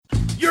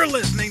You're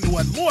listening to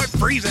what Lord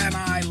Frieza and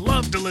I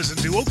love to listen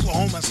to,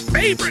 Oklahoma's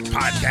favorite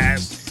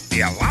podcast,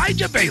 The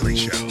Elijah Bailey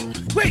Show.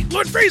 Wait,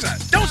 Lord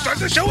Frieza, don't start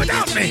the show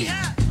without me.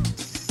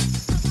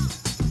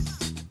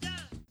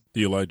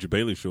 The Elijah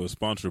Bailey Show is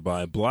sponsored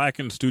by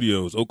Blackened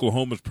Studios,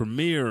 Oklahoma's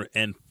premier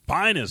and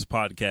finest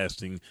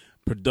podcasting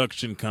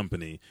production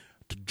company.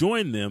 To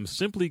join them,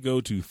 simply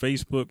go to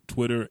Facebook,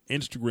 Twitter,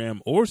 Instagram,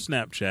 or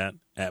Snapchat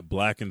at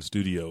Blackened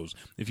Studios.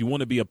 If you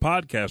want to be a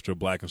podcaster of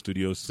Blackened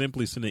Studios,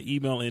 simply send an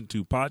email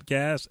into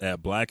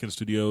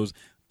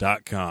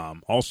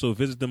podcast@blackenedstudios.com. Also,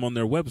 visit them on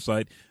their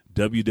website,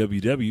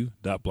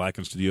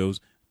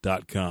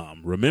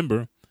 www.blackenedstudios.com.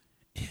 Remember,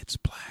 it's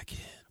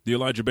Blackened. The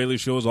Elijah Bailey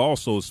Show is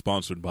also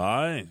sponsored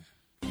by...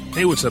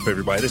 Hey, what's up,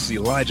 everybody? This is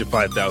Elijah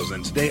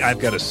 5000. Today, I've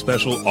got a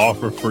special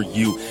offer for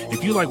you.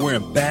 If you like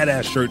wearing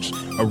badass shirts,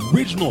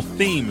 original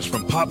themes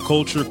from pop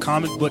culture,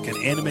 comic book, and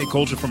anime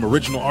culture from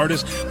original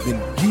artists,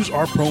 then use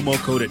our promo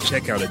code at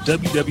checkout at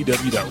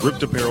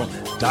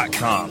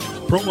www.rippedapparel.com.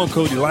 Promo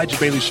code Elijah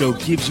Bailey Show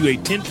gives you a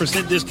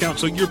 10% discount,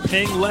 so you're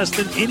paying less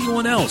than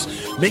anyone else.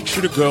 Make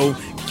sure to go,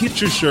 get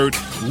your shirt,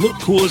 look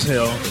cool as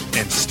hell,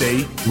 and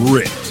stay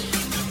ripped.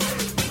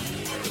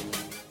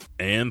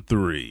 And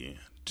 3,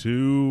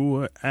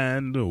 2,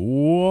 and 1.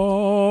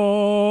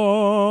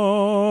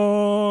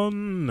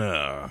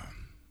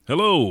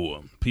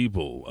 Hello,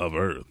 people of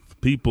Earth,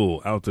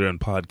 people out there in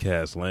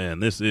podcast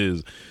land. This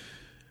is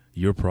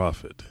your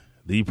prophet,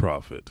 the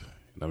prophet.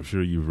 And I'm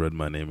sure you've read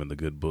my name in the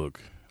good book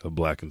of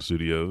Blackened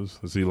Studios.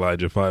 It's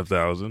Elijah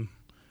 5000.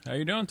 How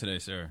you doing today,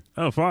 sir?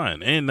 Oh,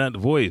 fine. And that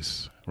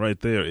voice right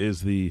there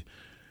is the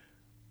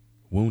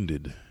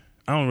wounded.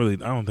 I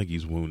don't think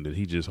he's wounded.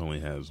 He just only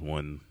has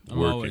one I'm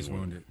working always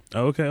wound. wounded.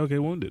 Oh, okay,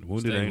 wounded.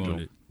 Wounded Stay angel.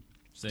 wounded.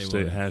 Stay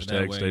Hashtag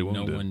that way, stay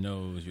wounded. No one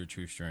knows your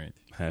true strength.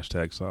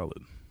 Hashtag solid.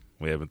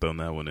 We haven't thrown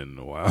that one in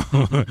a while.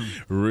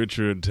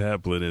 Richard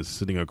Taplin is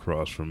sitting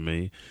across from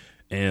me,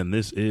 and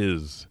this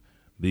is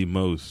the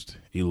most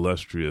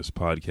illustrious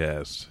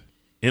podcast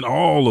in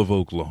all of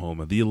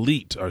Oklahoma. The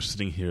elite are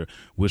sitting here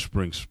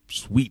whispering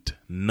sweet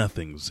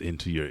nothings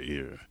into your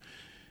ear.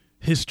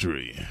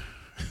 History.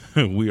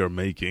 We are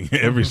making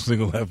every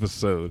single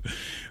episode.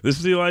 This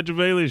is the Elijah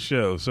Bailey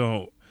Show.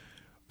 So,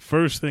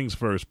 first things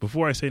first,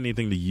 before I say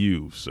anything to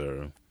you,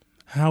 sir,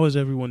 how is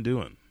everyone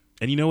doing?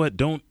 And you know what?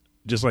 Don't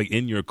just like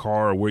in your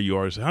car or where you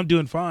are say, I'm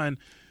doing fine.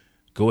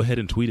 Go ahead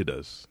and tweet at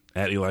us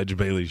at Elijah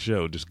Bailey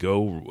Show. Just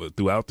go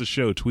throughout the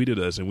show, tweet at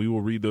us, and we will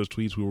read those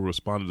tweets. We will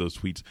respond to those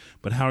tweets.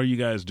 But how are you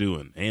guys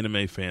doing?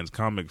 Anime fans,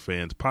 comic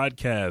fans,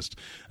 podcast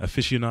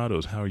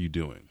aficionados, how are you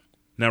doing?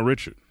 Now,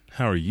 Richard,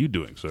 how are you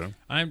doing, sir?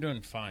 I am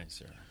doing fine,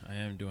 sir. I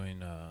am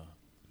doing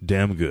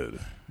damn good.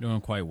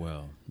 Doing quite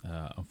well.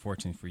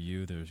 Unfortunately for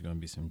you, there's going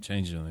to be some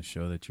changes on the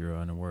show that you're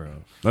unaware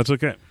of. That's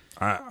okay.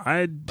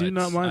 I do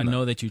not mind. I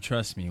know that you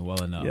trust me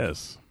well enough.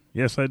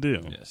 Yes, I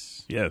do.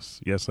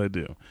 Yes, I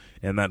do.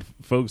 And that,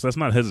 folks, that's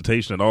not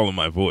hesitation at all in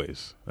my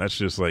voice. That's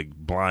just like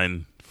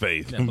blind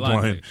faith. Yeah,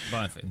 blind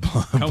faith.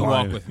 Come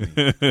walk with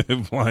me.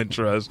 Blind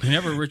trust.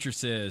 Whenever Richard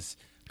says,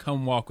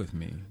 come walk with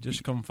me,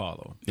 just come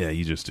follow. Yeah,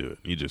 you just do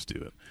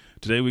it.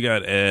 Today we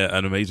got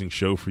an amazing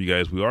show for you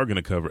guys. We are going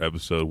to cover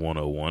episode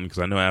 101 because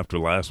I know after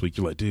last week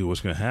you're like, dude,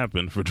 what's going to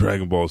happen for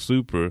Dragon Ball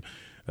Super?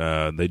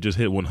 They just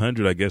hit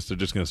 100. I guess they're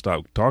just going to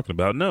stop talking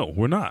about it. No,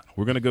 we're not.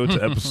 We're going to go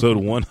to episode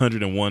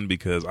 101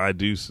 because I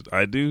do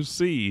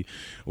see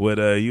what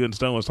you and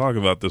Stone was talking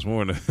about this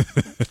morning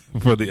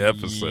for the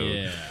episode.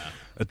 Yeah.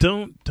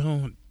 Don't.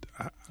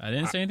 I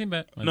didn't say anything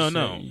bad.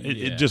 No.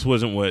 It just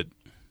wasn't what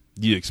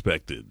you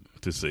expected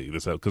to see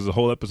this out because the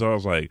whole episode I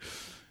was like,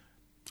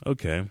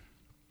 okay,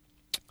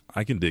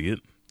 I can dig it.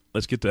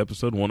 Let's get to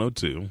episode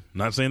 102.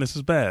 Not saying this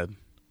is bad.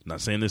 Not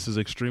saying this is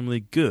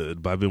extremely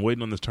good, but I've been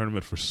waiting on this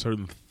tournament for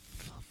certain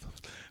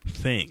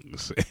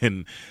things,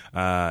 and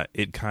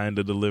it kind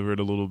of delivered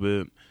a little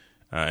bit.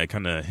 It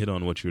kind of hit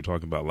on what you were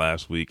talking about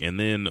last week, and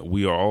then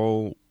we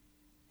are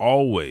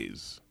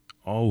always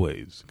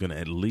going to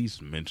at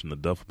least mention the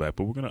Duffle-Bag,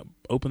 but we're going to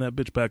open that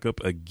bitch back up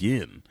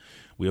again.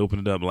 We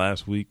opened it up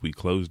last week. We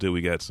closed it.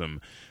 We got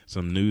some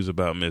news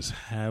about Miss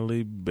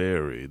Hallie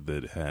Berry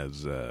that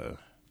has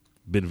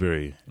been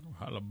very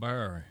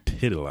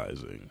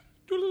tantalizing.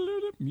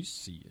 You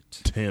see it.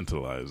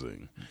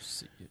 Tantalizing.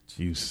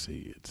 You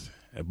see it.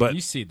 But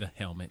you see the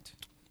helmet.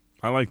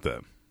 I like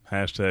that.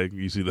 Hashtag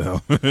you see the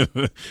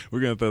helmet. We're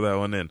going to throw that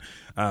one in.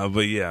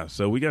 But yeah,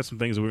 so we got some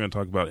things that we're going to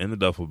talk about in the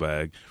duffel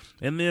bag.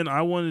 And then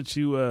I wanted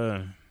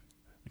to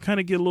kind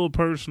of get a little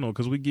personal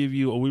because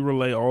we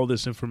relay all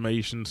this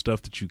information,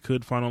 stuff that you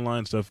could find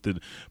online, stuff that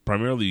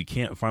primarily you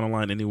can't find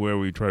online anywhere.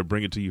 We try to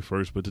bring it to you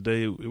first. But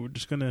today we're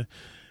just going to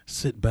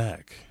sit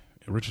back.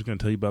 And Richard's going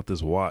to tell you about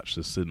this watch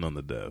that's sitting on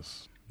the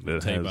desk. I'll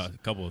tell you about a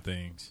couple of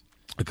things.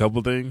 A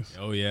couple things?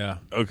 Oh, yeah.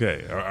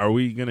 Okay. Are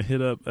we going to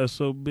hit up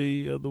SOB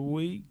of the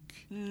week?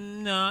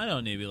 No, I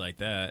don't need to be like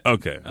that.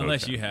 Okay.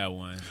 Unless you have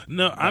one.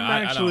 No,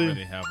 I don't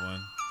really have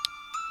one.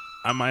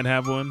 I might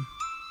have one.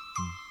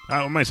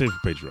 I might save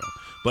for Patreon.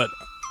 But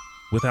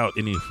without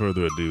any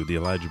further ado, the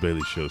Elijah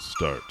Bailey Show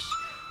starts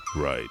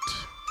right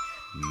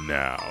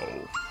now.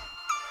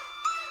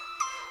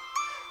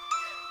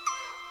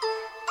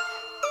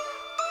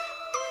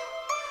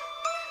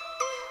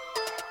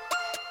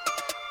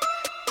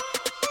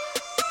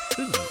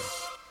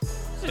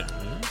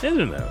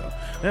 Isn't that?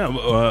 Yeah.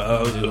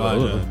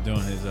 Elijah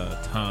doing his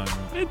tongue,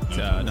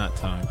 not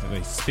tongue,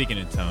 he's speaking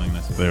in tongue.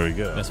 There we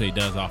go. That's what he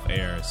does off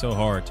air. It's so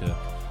hard to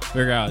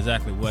figure out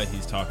exactly what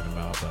he's talking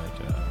about,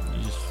 but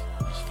you just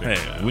figure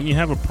it out. When you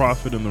have a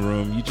prophet in the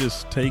room, you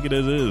just take it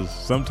as is.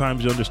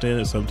 Sometimes you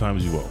understand it,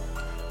 sometimes you won't.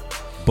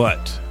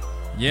 But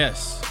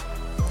yes,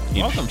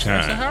 welcome,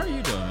 sir. So how are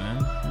you doing,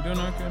 man? You doing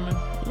okay, man?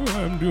 Oh,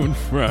 I'm doing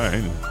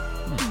fine.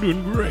 I'm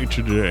doing great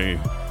today.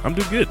 I'm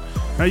doing good.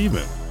 How you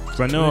been?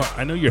 Because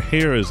I know your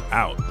hair is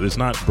out. It's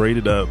not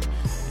braided up.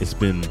 It's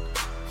been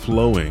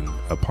flowing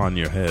upon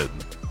your head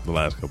the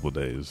last couple of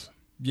days.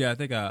 Yeah, I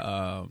think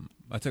I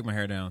took my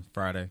hair down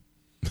Friday.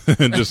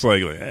 Just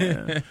like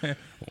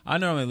I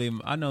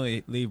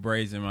normally leave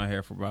braids in my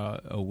hair for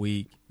about a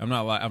week.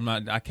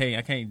 I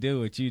can't do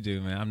what you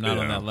do, man. I'm not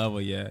on that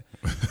level yet.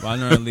 But I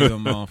normally leave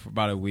them on for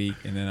about a week,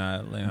 and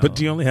then But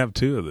do you only have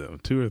 2 of them,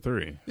 2 or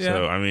 3? Yeah.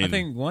 So I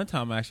think one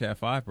time I actually had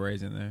 5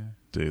 braids in there.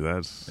 Dude,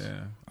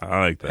 I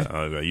like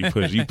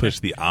that. You push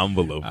the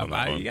envelope on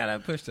that one. You gotta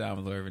push the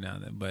envelope every now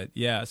and then. But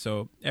yeah,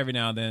 so every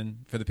now and then,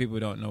 for the people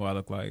who don't know what I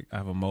look like, I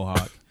have a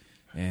mohawk.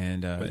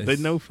 And they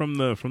know from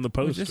the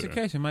poster. Well, just in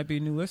case, it might be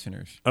new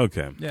listeners.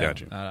 Okay, yeah,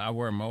 gotcha. I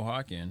wear a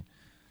mohawk, and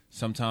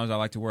sometimes I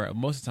like to wear.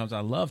 Most of the times,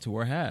 I love to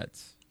wear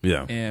hats.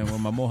 Yeah. And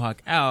when my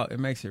mohawk out, it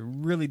makes it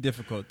really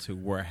difficult to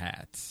wear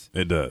hats.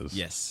 It does.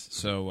 Yes.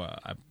 So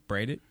I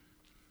braid it,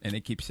 and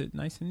it keeps it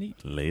nice and neat.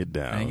 Lay it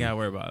down. I ain't gotta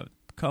worry about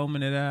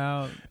combing it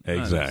out.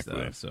 Exactly.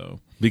 Stuff, so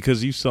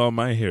because you saw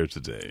my hair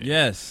today.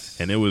 Yes.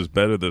 And it was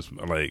better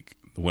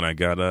when I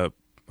got up.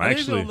 I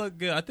think it'll look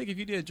good. I think if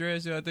you did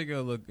dreads, I think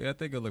it'll look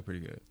pretty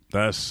good.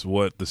 That's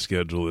what the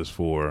schedule is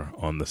for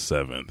on the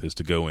 7th, is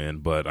to go in.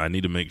 But I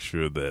need to make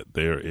sure that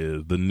there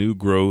is the new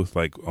growth.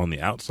 Like on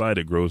the outside,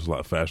 it grows a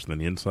lot faster than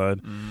the inside.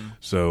 Mm-hmm.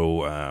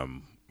 So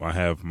I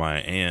have my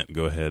aunt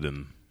go ahead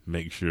and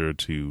make sure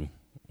to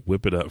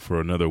whip it up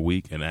for another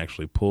week and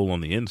actually pull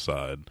on the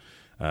inside.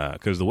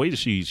 Because the way that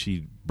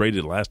she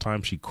braided it last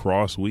time, she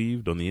cross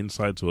weaved on the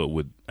inside, so it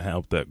would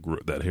help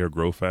that hair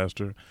grow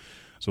faster.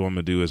 So what I'm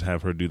going to do is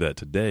have her do that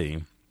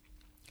today,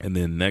 and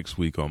then next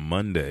week on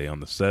Monday,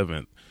 on the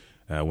 7th,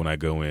 when I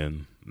go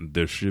in,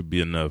 there should be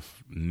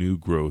enough new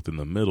growth in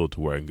the middle to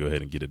where I can go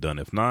ahead and get it done.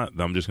 If not,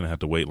 I'm just going to have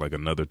to wait like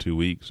another 2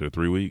 weeks or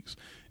 3 weeks,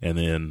 and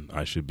then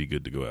I should be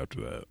good to go after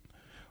that.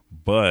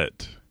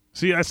 But,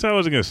 see, I said I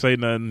wasn't going to say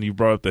nothing. You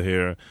brought up the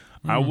hair.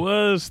 I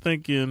was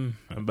thinking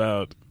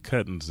about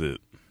cutting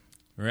it.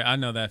 I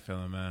know that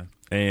feeling, man.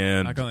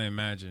 And I can only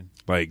imagine.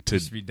 Like to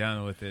just be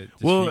done with it.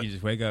 You can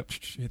just wake up,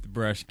 hit the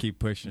brush, keep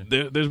pushing.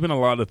 There's been a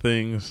lot of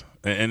things,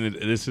 and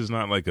this is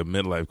not like a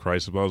midlife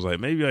crisis. But I was like,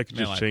 maybe I could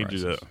just change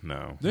it up.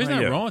 No, there's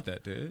nothing wrong with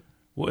that, dude.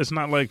 Well, it's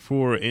not like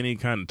for any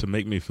kind to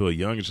make me feel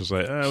young. It's just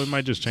like, we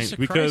might just change it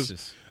because.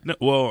 Crisis. No,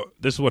 well,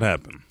 this is what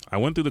happened. I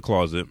went through the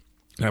closet.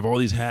 I have all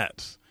these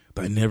hats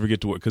that I never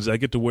get to wear because I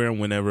get to wear them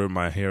whenever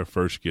my hair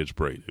first gets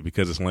braided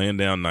because it's laying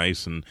down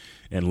nice and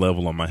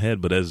level on my head.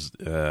 But as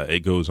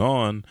it goes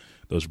on,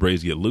 those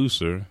braids get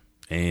looser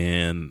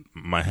and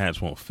my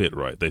hats won't fit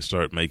right. They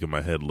start making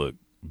my head look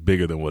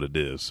bigger than what it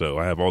is. So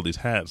I have all these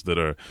hats that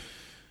are,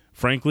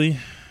 frankly,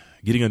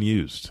 getting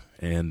unused.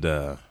 And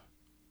I'm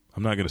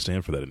not going to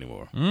stand for that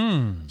anymore.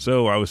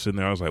 So I was sitting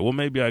there. I was like, well,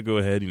 maybe I go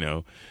ahead,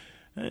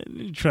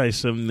 try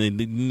something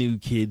the new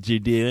kids are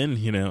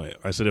doing.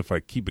 I said if I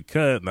keep it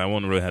cut, I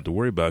won't really have to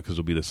worry about it because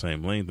it'll be the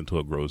same length until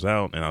it grows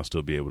out, and I'll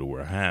still be able to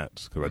wear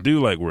hats because I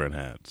do like wearing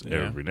hats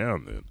every now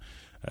and then.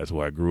 That's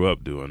what I grew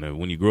up doing. And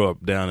when you grow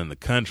up down in the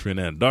country in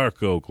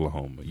Anadarko,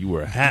 Oklahoma, you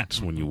wear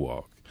hats when you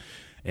walk.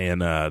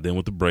 And then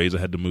with the braids, I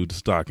had to move to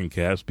stocking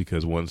caps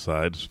because one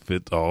size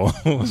fits all,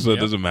 so it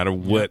doesn't matter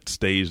what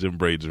stage them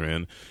braids are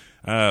in.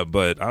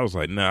 But I was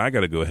like, no, I got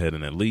to go ahead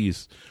and at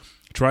least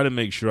try to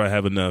make sure I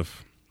have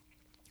enough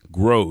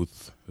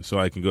growth so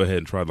I can go ahead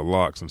and try the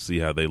locks and see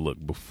how they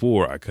look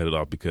before I cut it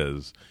off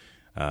because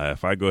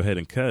if I go ahead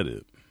and cut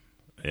it,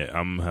 I'm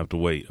going to have to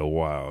wait a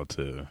while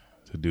to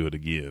do it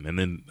again. And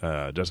then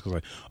Jessica's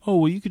like, oh,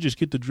 well, you could just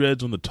get the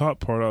dreads on the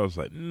top part. I was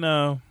like,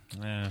 no,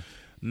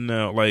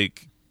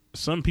 like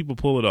some people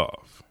pull it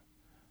off,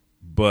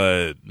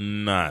 but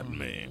not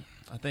me.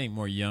 I think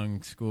more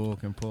young school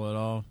can pull it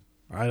off.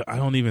 I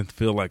don't even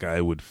feel like I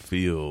would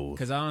feel.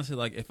 Because honestly,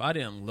 like if I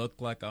didn't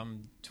look like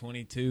I'm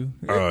 22,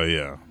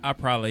 I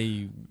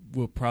probably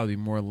will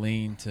more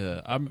lean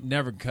to. I'm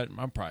never cutting.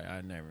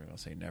 I never gonna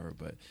say never,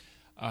 but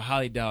I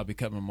highly doubt I'll be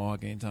cutting my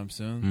mohawk anytime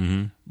soon.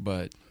 Mm-hmm.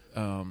 But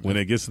when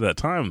it gets to that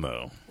time,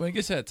 though, you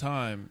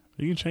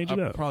can change it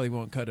up. I probably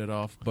won't cut it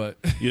off, but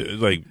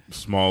like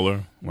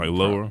smaller, like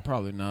lower.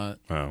 Probably not.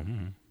 Oh,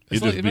 mm-hmm.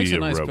 It makes a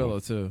nice pillow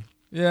too.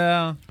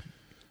 Yeah,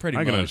 pretty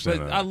much. I can understand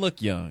that. I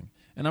look young.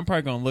 And I'm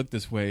probably going to look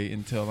this way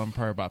until I'm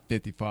probably about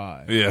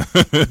 55. Yeah.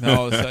 And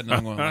all of a sudden,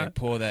 I'm going to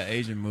pull that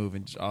Asian move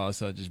and all of a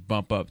sudden just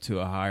bump up to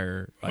a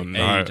higher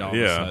age all of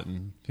a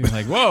sudden. People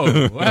like,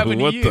 whoa, what happened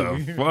to you?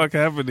 What the fuck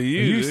happened to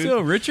you? Are you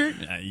still Richard?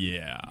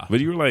 Yeah. But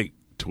you were like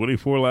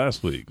 24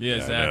 last week. Yeah,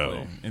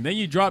 exactly. And then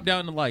you dropped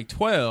down to like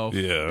 12.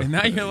 Yeah. And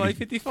now you're like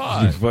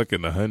 55. You're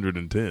fucking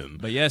 110.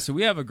 But yeah, so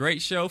we have a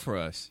great show for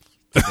us.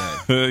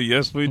 today.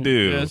 Yes, we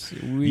do. Yes,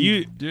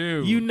 we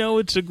do. You know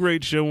it's a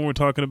great show when we're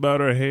talking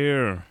about our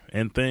hair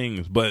and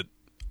things, but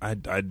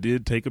I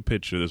did take a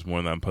picture this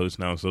morning that I'm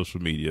posting on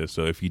social media.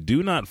 So if you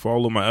do not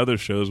follow my other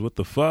shows, what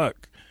the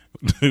fuck?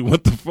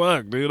 What the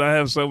fuck, dude? I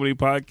have so many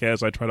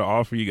podcasts. I try to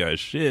offer you guys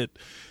shit.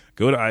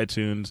 Go to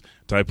iTunes,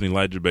 type in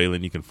Elijah Bailey,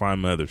 and you can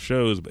find my other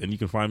shows. And you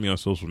can find me on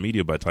social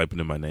media by typing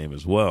in my name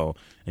as well.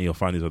 And you'll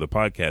find these other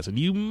podcasts. And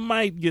you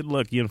might get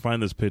lucky and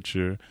find this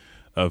picture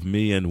of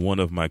me and one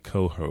of my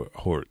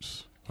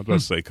cohorts. I was about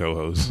to say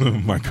co-hosts.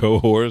 my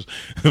cohorts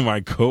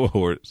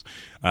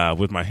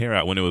with my hair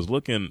out. When it was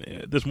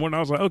looking this morning,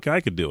 I was like, okay,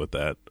 I could deal with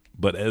that.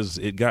 But as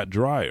it got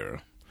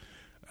drier,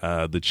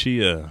 the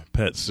chia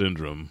pet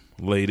syndrome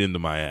laid into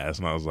my ass,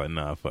 and I was like,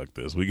 nah, fuck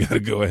this. We got to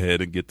go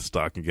ahead and get the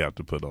stocking cap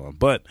to put on.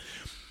 But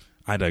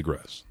I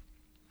digress.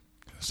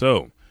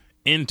 So,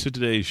 into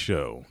today's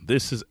show.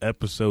 This is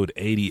episode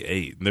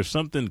 88. And there's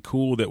something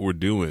cool that we're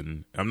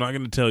doing. I'm not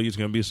going to tell you, it's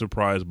going to be a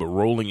surprise, but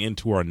rolling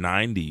into our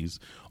 90s,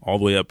 all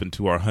the way up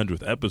into our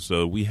 100th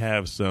episode, we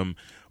have some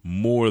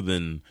more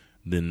than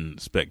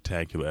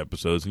spectacular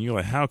episodes. And you're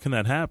like, how can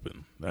that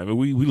happen? I mean,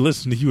 we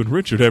listen to you and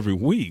Richard every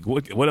week.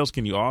 What else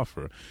can you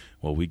offer?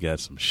 Well, we got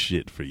some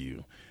shit for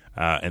you.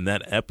 And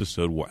that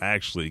episode will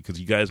actually, because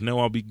you guys know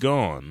I'll be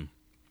gone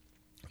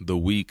the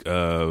week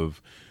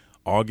of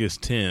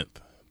August 10th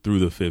through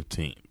the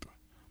 15th.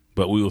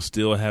 But we will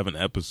still have an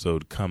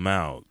episode come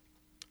out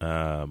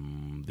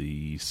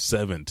the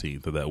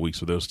 17th of that week.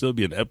 So there'll still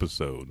be an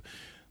episode.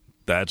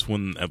 That's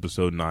when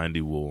episode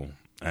 90 will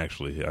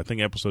actually hit. I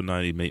think episode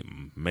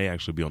 90 may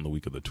actually be on the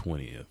week of the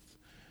 20th,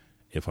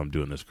 if I'm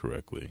doing this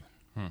correctly.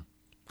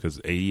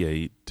 Because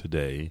 88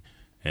 today,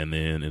 and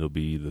then it'll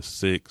be the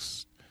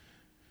 6th.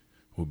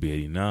 Will be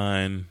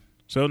 89.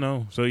 So the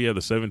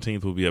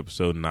 17th will be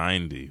episode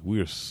 90.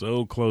 We are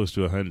so close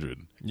to 100.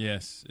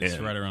 Yes, it's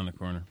right around the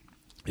corner.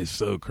 It's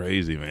so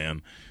crazy,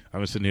 man. I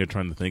was sitting here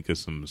trying to think of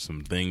some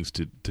things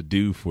to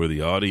do for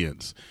the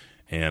audience,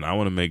 and I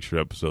want to make sure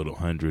episode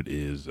 100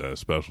 is a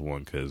special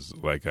one because,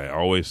 like I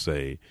always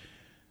say,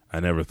 I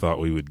never thought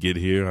we would get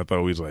here. I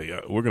thought we was like,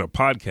 we're going to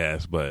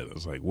podcast, but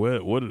it's like,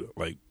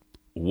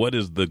 what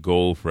is the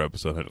goal for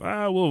episode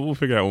 100? We'll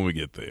figure out when we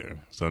get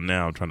there. So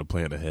now I'm trying to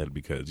plan ahead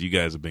because you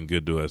guys have been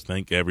good to us.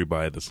 Thank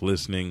everybody that's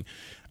listening.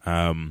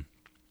 Out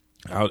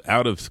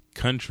of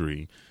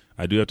country,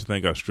 I do have to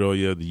thank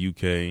Australia, the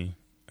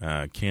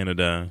UK,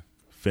 Canada,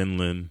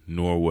 Finland,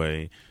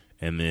 Norway,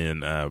 and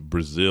then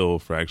Brazil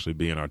for actually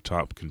being our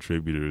top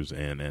contributors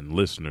and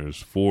listeners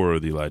for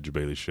the Elijah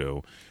Bailey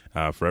Show.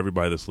 For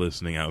everybody that's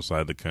listening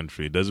outside the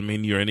country, it doesn't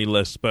mean you're any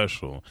less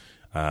special.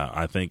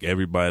 I think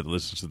everybody that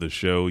listens to the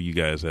show, you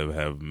guys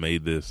have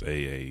made this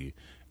a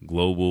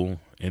global,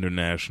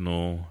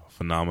 international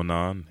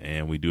phenomenon,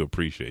 and we do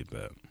appreciate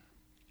that.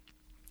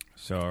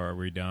 So are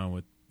we done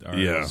with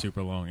our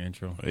super long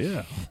intro?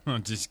 Yeah.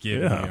 I'm just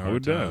kidding. Yeah, we're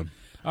done.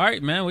 All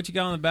right, man, what you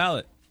got on the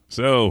ballot?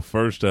 So,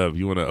 first up,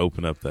 you want to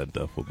open up that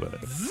duffel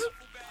bag.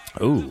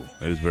 Oh,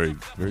 it was very,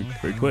 very,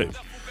 very quick.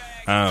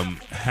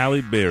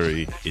 Halle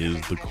Berry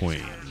is the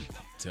queen.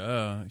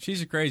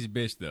 She's a crazy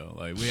bitch, though.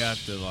 Like, we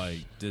have to,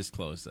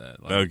 disclose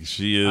that. Like,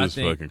 she is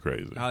fucking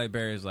crazy. Halle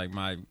Berry is,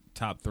 my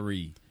top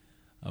 3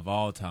 of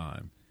all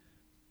time.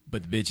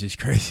 But the bitch is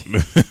crazy.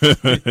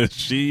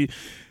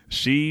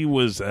 She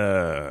was,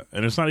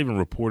 and it's not even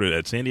reported,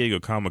 at San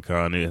Diego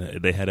Comic-Con,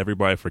 they had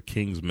everybody for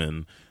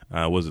Kingsman.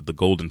 Was it the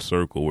Golden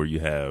Circle, where you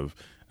have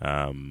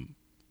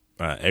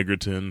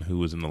Egerton, who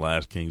was in the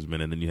last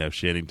Kingsman, and then you have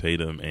Channing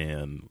Tatum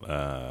and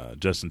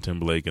Justin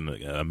Timberlake and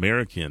the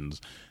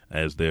Americans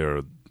as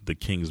the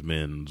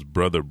Kingsman's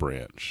brother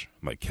branch,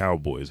 like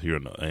cowboys here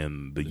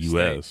in the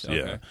U.S. States,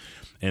 okay. Yeah,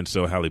 and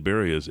so Halle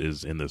Berry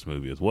is in this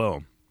movie as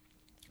well.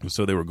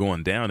 So they were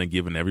going down and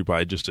giving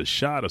everybody just a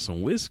shot of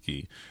some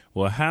whiskey.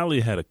 Well,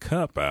 Hallie had a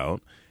cup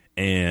out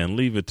and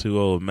leave it to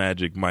old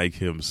Magic Mike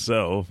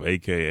himself,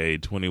 a.k.a.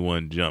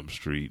 21 Jump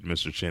Street,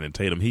 Mr. Channing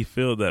Tatum. He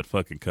filled that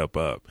fucking cup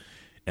up.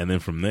 And then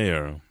from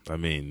there, I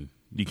mean,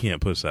 you can't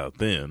puss out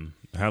then.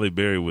 Halle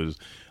Berry was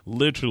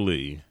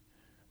literally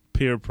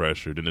peer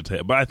pressured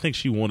into but I think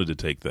she wanted to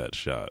take that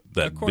shot,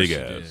 that big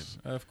ass.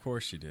 Of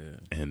course she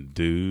did. And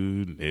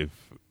dude, if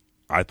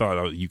I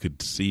thought you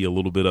could see a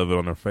little bit of it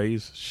on her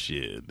face,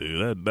 shit,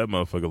 dude, that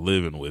motherfucker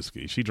live in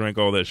whiskey. She drank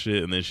all that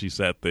shit and then she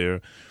sat there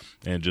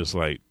and just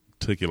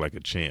took it like a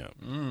champ.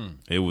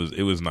 It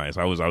was nice.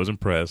 I was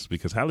impressed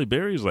because Halle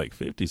Berry's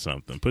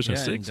 50-something, pushing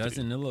 60.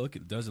 Doesn't look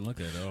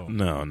it at all.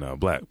 No,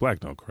 black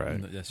don't cry.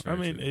 That's I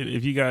mean, true.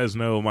 if you guys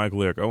know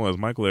Michael Eric Owens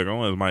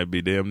might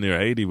be damn near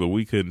 80, but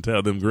we couldn't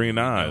tell. Them green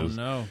eyes.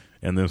 No.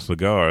 And them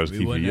cigars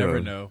keep you young. We will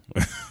never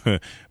know.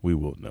 We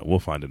will know. We'll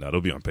find it out.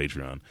 It'll be on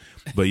Patreon.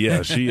 But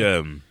yeah, she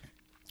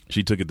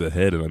took it to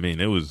head, and I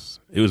mean, it was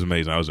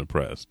amazing. I was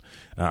impressed.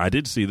 I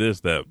did see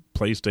that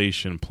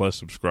PlayStation Plus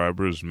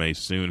subscribers may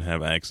soon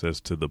have access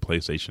to the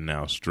PlayStation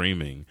Now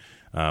streaming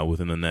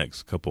within the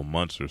next couple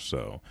months or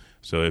so.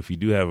 So if you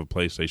do have a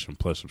PlayStation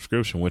Plus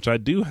subscription, which I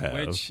do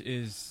have, which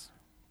is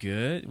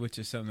good, which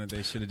is something that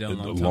they should have done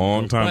a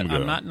long time ago.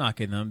 I'm not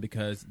knocking them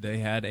because they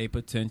had a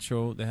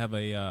potential. They had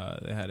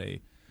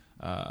a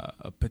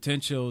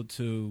potential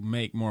to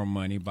make more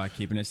money by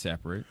keeping it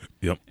separate.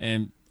 Yep.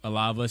 And a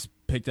lot of us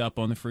picked up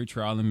on the free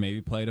trial and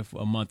maybe played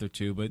a month or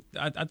two, but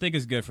I think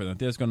it's good for them.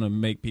 It's going to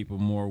make people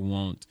more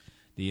want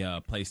the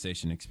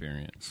PlayStation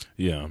experience.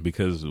 Yeah,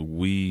 because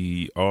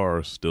we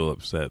are still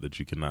upset that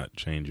you cannot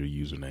change your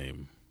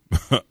username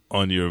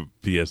on your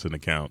PSN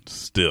account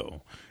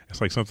still. It's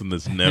like something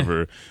that's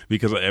never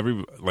because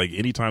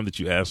anytime that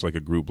you ask like a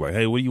group like,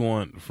 hey, what do you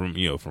want from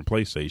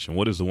PlayStation?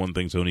 What is the one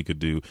thing Sony could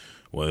do?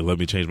 Well, let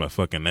me change my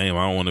fucking name.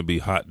 I don't want to be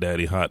Hot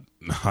Daddy, hot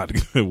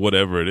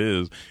whatever it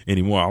is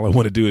anymore. All I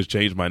want to do is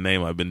change my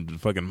name. I've been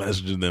fucking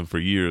messaging them for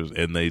years,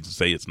 and they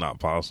say it's not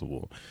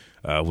possible.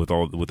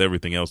 With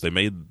everything else, they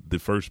made the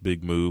first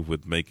big move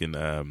with making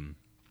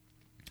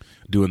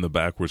doing the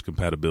backwards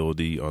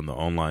compatibility on the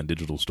online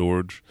digital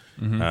storage,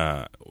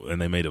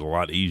 and they made it a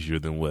lot easier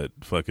than what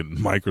fucking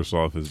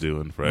Microsoft is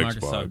doing for Xbox.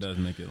 Microsoft does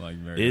make it like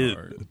very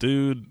hard.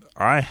 Dude,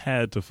 I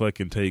had to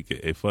fucking take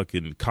a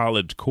fucking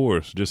college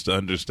course just to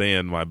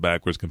understand my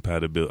backwards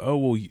compatibility. Oh,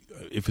 well,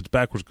 if it's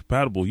backwards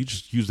compatible, you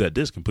just use that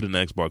disc and put it in the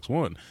Xbox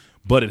One.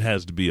 But it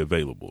has to be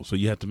available. So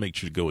you have to make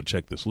sure to go and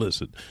check this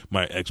list at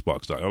my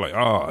Xbox doc. I'm like,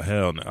 oh,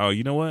 hell no. Oh,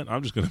 you know what?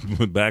 I'm just going to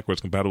put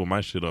backwards compatible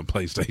my shit on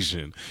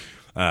PlayStation.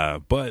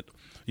 But,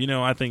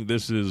 I think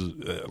this is,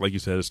 like you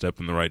said, a step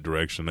in the right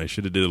direction. They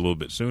should have did it a little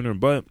bit sooner.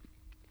 But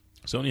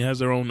Sony has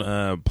their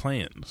own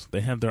plans.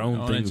 They have their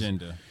own things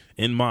agenda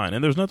in mind.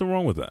 And there's nothing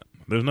wrong with that.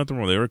 There's nothing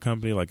wrong. They're a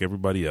company like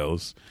everybody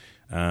else.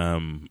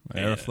 They're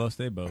a float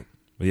their boat.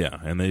 Yeah,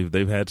 and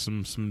they've had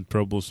some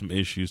trouble, some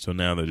issues, so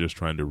now they're just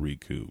trying to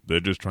recoup.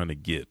 They're just trying to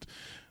get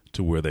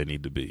to where they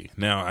need to be.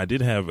 Now, I did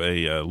have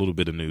a little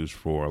bit of news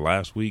for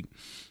last week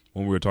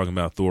when we were talking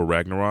about Thor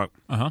Ragnarok.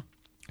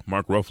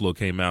 Mark Ruffalo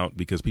came out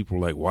because people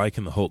were like, why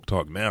can the Hulk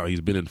talk now?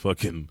 He's been in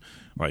fucking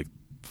like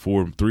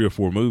 3 or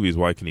 4 movies.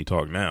 Why can he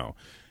talk now?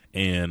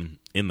 And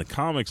in the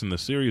comics, in the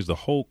series, the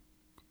Hulk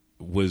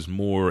was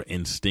more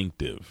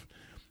instinctive.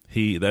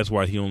 That's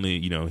why he only,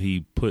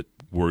 he put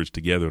words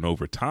together, and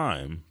over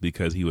time,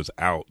 because he was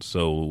out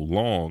so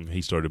long,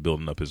 he started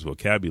building up his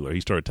vocabulary.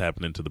 He started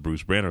tapping into the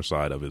Bruce Banner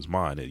side of his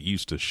mind. It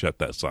used to shut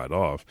that side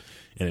off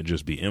and it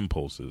just be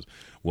impulses.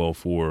 Well,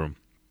 for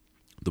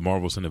the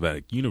Marvel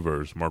Cinematic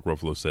Universe, Mark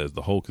Ruffalo says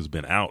the Hulk has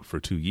been out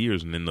for 2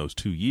 years, and in those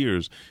 2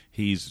 years,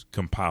 he's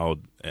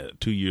compiled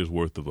 2 years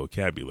worth of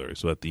vocabulary.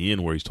 So at the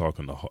end where he's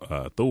talking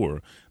to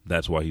Thor,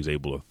 that's why he's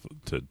able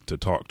to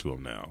talk to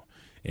him now.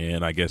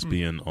 And I guess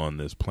being on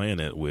this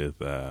planet with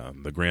the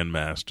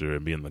Grandmaster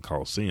and being in the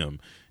Coliseum,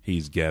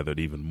 he's gathered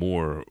even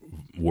more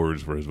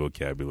words for his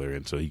vocabulary,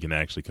 and so he can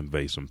actually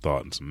convey some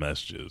thought and some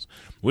messages,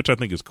 which I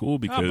think is cool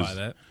because, I'll buy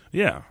that.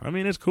 Yeah, I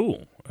mean, it's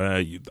cool.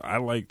 I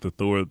like the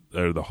Thor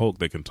or the Hulk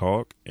that can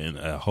talk, and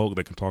a Hulk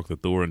that can talk to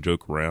Thor and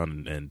joke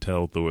around and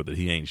tell Thor that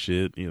he ain't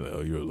shit.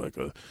 You're like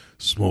a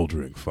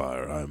smoldering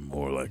fire. I'm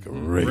more like a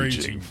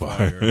raging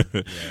fire.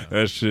 Yeah.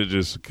 That shit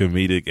just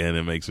comedic, and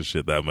it makes the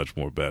shit that much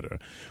more better.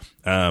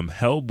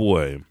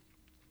 Hellboy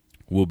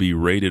will be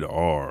rated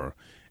R,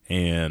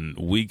 and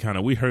we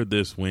heard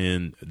this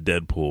when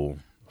Deadpool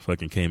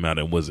fucking came out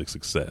and was a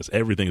success.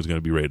 Everything is going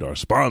to be rated R.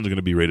 Spawn's going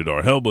to be rated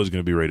R. Hellboy's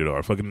going to be rated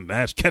R. Fucking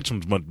Ash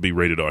Ketchum's going to be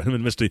rated R. Him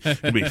and Misty going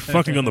to be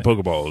fucking on the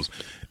Pokeballs.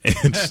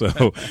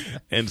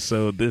 And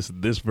so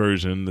this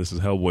version, this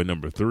is Hellboy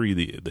number 3,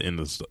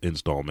 the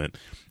installment,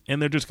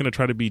 and they're just going to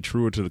try to be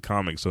truer to the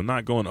comics. So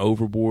not going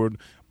overboard,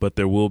 but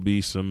there will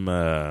be some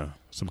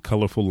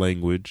colorful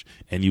language,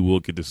 and you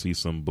will get to see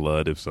some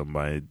blood if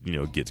somebody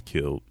gets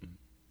killed,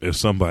 if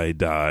somebody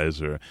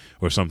dies or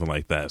something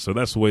like that. So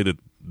that's the way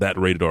that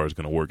rated R is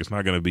going to work. It's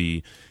not going to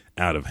be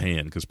out of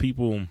hand because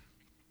people,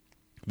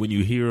 when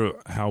you hear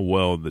how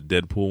well the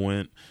Deadpool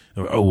went,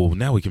 like, oh well,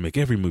 now we can make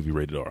every movie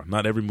rated R.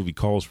 Not every movie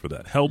calls for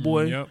that.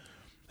 Hellboy, yep.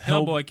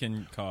 Hellboy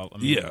can call.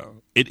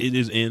 It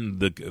is in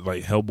the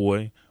like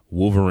Hellboy.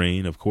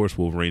 Wolverine, of course,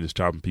 Wolverine is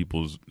chopping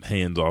people's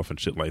hands off and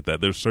shit like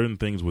that. There's certain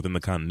things within the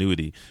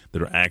continuity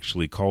that are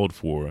actually called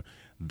for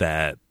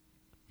that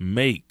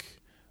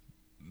make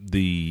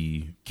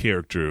the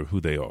character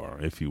who they are,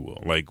 if you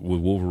will. Like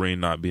with Wolverine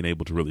not being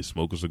able to really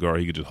smoke a cigar,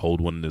 he could just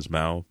hold one in his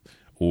mouth.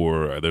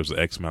 Or there's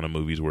X amount of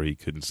movies where he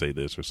couldn't say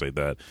this or say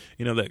that.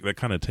 That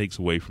kind of takes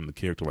away from the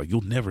character. Like you'll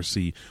never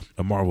see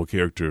a Marvel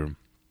character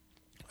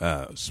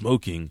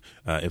smoking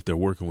if they're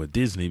working with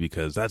Disney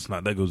because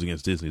that goes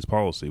against Disney's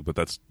policy, but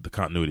that's the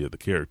continuity of the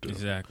character.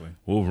 Exactly.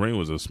 Wolverine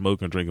was a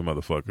smoking, drinking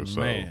motherfucker.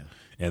 So, man.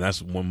 And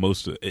that's when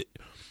most of it.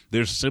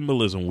 There's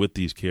symbolism with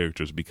these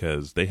characters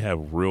because they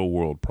have real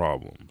world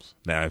problems.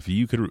 Now, if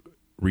you could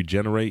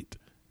regenerate,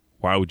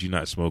 why would you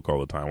not smoke all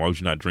the time? Why would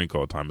you not drink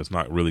all the time? It's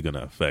not really going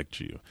to affect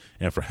you.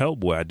 And for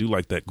Hellboy, I do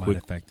like that quick.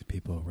 Might affect the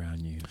people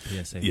around you.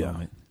 PSA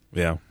moment.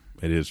 Yeah,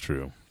 it is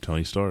true.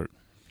 Tony Stark.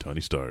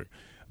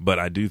 But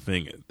I do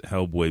think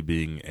Hellboy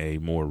being a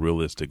more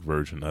realistic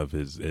version of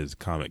his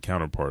comic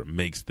counterpart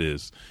makes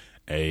this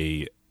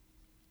a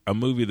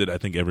movie that I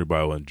think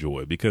everybody will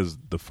enjoy. Because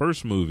the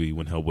first movie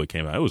when Hellboy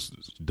came out, it was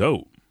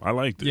dope. I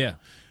liked it. Yeah.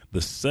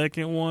 The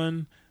second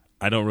one,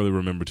 I don't really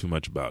remember too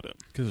much about it.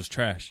 Because it was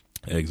trash.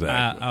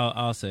 Exactly.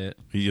 I'll say it.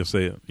 You'll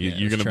say it.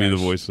 You're going to be the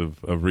voice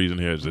of reason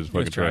here. It's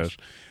fucking trash.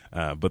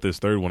 But this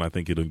third one, I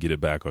think it'll get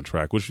it back on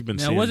track, which you've been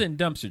seeing. It wasn't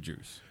dumpster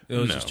juice. It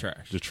was just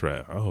trash. Just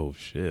trash. Oh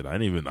shit! I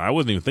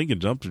wasn't even thinking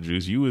dumpster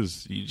juice. You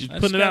just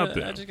putting it out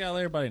there. I just gotta let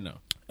everybody know.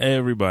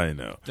 Everybody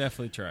know.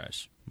 Definitely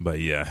trash. But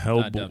yeah,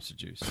 not dumpster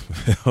juice.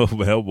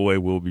 Hellboy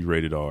will be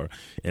rated R,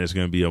 and it's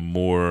going to be a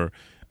more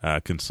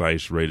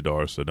concise rated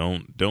R. So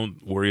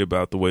don't worry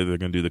about the way they're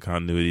going to do the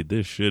continuity.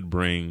 This should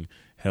bring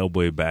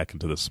Hellboy back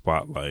into the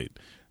spotlight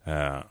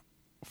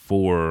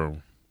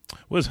for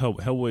what is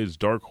Hellboy's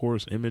Dark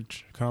Horse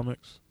Image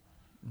Comics?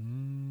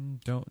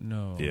 Don't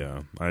know.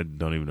 Yeah, I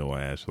don't even know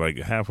why I asked. Like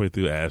halfway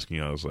through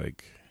asking, I was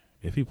like,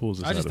 if he pulls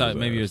this out I just thought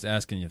maybe he was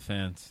asking your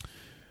fans.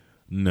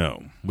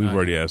 No, we've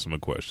already asked him a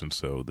question,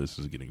 so this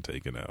is getting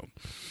taken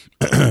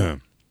out.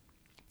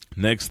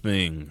 Next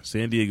thing,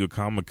 San Diego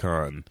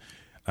Comic-Con.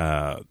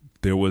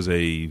 There was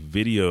a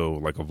video,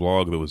 like a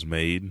vlog that was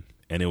made,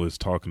 and it was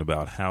talking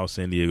about how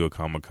San Diego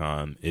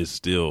Comic-Con is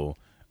still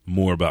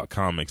more about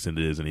comics than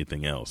it is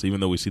anything else.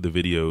 Even though we see the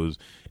videos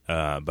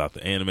about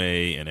the anime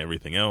and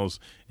everything else,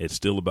 it's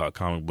still about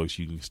comic books.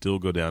 You can still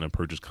go down and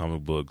purchase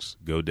comic books,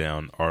 go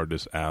down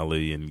Artist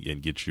Alley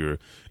and get your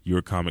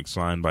comic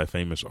signed by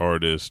famous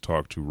artists,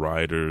 talk to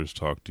writers,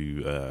 talk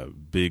to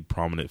big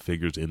prominent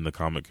figures in the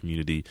comic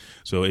community.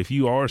 So if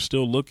you are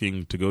still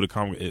looking to go to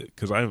comic,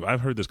 because I've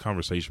heard this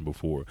conversation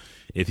before,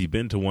 if you've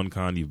been to one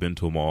con, you've been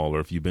to them all, or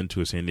if you've been to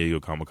a San Diego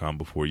Comic-Con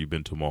before, you've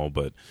been to them all,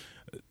 but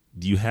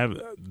you have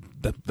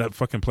that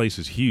fucking place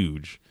is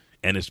huge.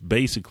 And it's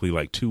basically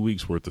like 2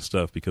 weeks worth of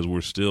stuff because we're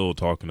still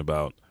talking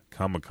about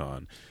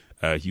Comic-Con.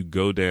 You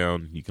go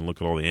down, you can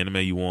look at all the anime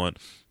you want,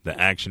 the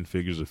action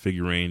figures, the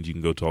figurines. You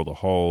can go to all the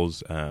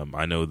halls.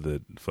 I know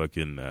that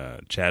fucking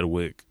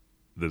Chadwick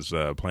that's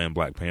playing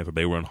Black Panther,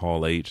 they were in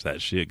Hall H.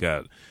 That shit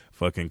got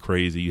fucking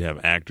crazy. You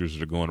have actors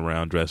that are going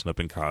around dressing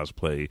up in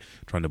cosplay,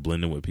 trying to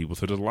blend in with people.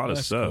 So there's a lot of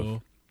stuff.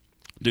 Cool.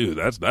 Dude,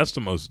 that's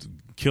the most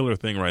killer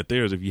thing right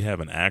there is if you have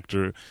an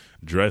actor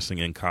dressing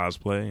in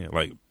cosplay,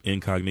 like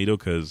incognito,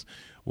 because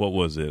what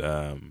was it?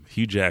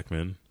 Hugh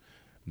Jackman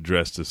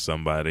dressed as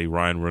somebody.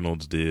 Ryan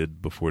Reynolds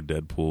did before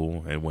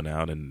Deadpool and went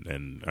out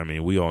and I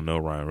mean, we all know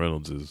Ryan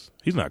Reynolds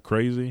he's not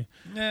crazy.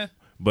 Yeah.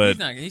 But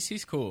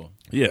he's cool.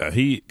 Yeah,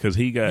 he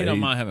don't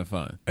mind having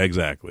fun.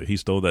 Exactly. He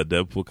stole that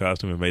Deadpool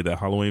costume and made that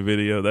Halloween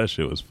video. That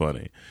shit was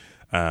funny.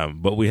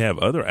 But we have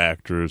other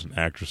actors and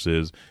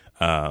actresses,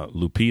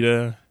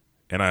 Lupita,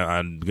 and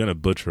I'm going to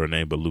butcher her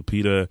name, but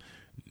Lupita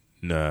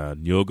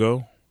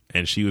Nyong'o,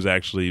 and she was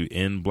actually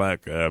in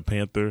Black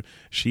Panther.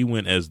 She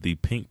went as the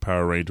pink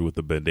Power Ranger with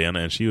the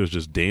bandana, and she was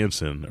just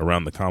dancing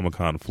around the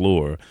Comic-Con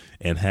floor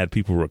and had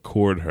people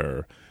record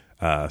her.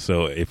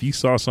 So if you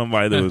saw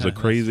somebody that was a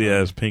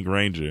crazy-ass Pink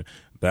Ranger,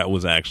 that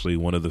was actually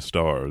one of the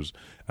stars,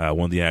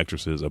 one of the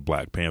actresses of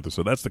Black Panther.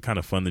 So that's the kind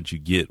of fun that you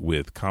get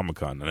with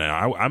Comic-Con.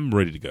 Now, I'm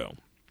ready to go.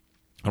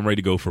 I'm ready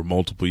to go for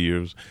multiple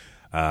years.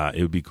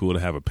 It would be cool to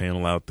have a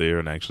panel out there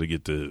and actually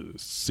get to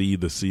see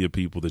the sea of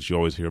people that you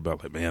always hear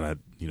about. Like, man,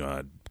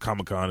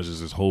 Comic-Con is just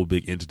this whole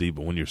big entity,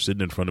 but when you're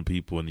sitting in front of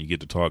people and you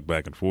get to talk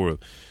back and forth,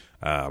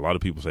 a lot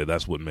of people say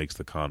that's what makes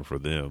the con for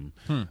them.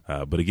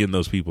 But again,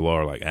 those people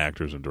are like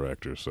actors and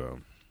directors. So,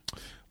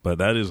 but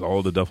that is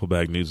all the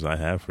Duffle-Bag news I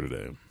have for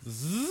today.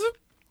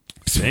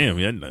 Damn,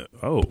 yeah.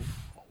 Oh,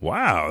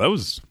 wow, that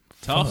was.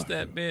 Toss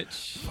that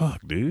bitch.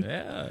 Fuck, dude.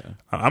 Yeah,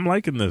 I'm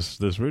liking this,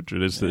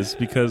 Richard. It's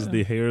because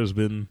the hair has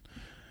been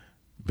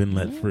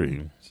let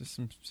free. It's just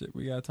some shit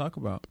we gotta talk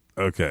about.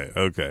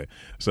 Okay.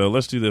 So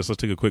let's do this.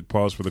 Let's take a quick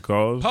pause for the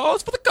cause.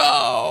 Pause for the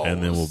cause.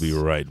 And then we'll be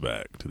right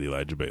back to the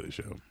Elijah Bailey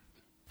Show.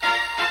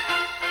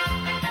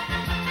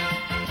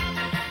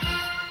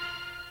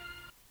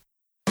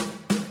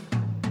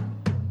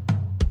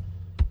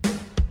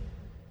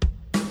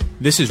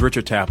 This is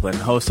Richard Taplin,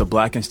 host of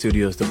Blacken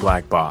Studios' The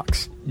Black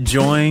Box.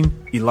 Join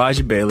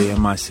Elijah Bailey and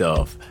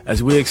myself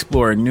as we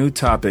explore new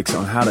topics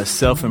on how to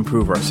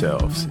self-improve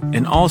ourselves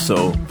and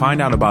also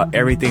find out about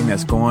everything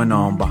that's going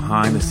on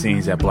behind the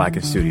scenes at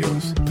Blacken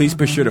Studios. Please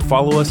be sure to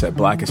follow us at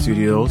Blacken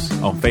Studios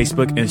on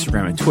Facebook,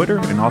 Instagram, and Twitter,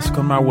 and also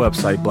come to our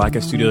website,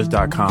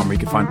 blackenstudios.com, where you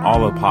can find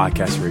all the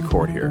podcasts we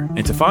record here.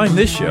 And to find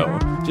this show,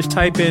 just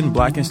type in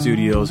Blacken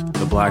Studios,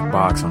 The Black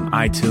Box on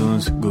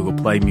iTunes, Google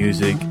Play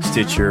Music,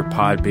 Stitcher,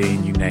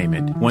 Podbean, you name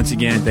it. Once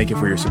again, thank you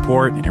for your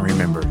support, and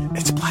remember,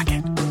 it's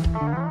Blacken.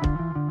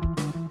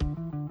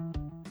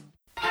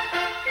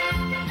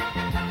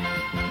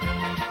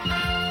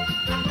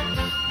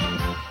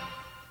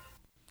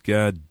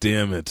 God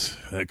damn it.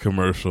 That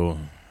commercial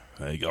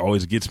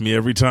always gets me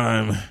every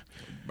time.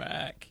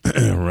 Back.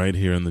 Right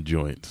here in the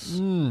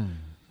joints.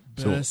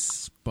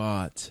 Best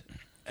spot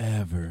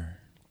ever.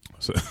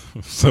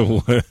 So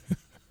what?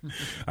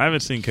 I haven't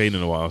seen Caden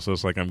in a while, so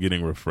it's like I'm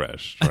getting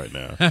refreshed right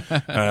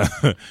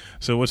now.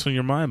 So what's on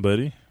your mind,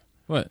 buddy?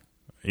 What?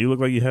 You look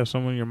like you have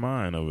something on your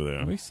mind over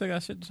there. We still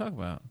got shit to talk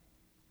about.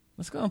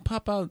 Let's go and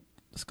pop out.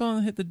 Let's go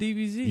and hit the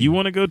DBZ. You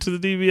want to go to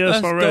the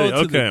DBS already?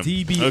 Let's go to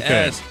the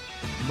DBS,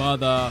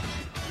 mother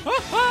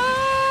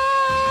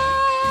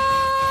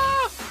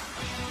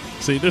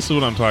See, this is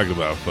what I'm talking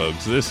about,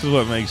 folks. This is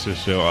what makes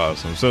this show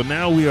awesome. So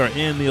now we are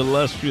in the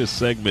illustrious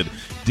segment,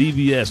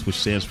 DBS, which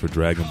stands for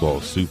Dragon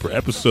Ball Super,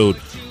 episode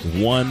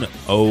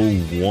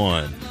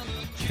 101.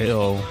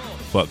 Kale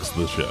fucks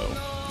the show.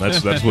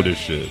 That's what it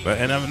should.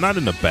 And I'm not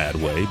in a bad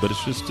way, but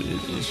it's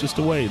just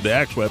a way. The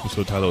actual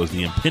episode title is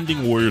The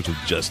Impending Warriors of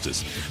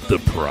Justice, The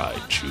Pride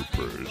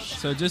Troopers.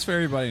 So just for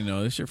everybody to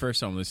know, this is your first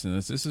time listening to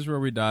this. This is where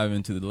we dive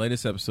into the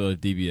latest episode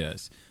of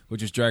DBS,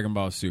 which is Dragon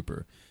Ball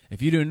Super.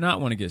 If you do not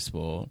want to get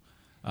spoiled,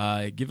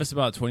 give us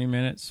about 20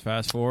 minutes,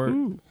 fast forward.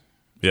 Ooh.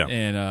 Yeah.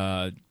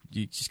 And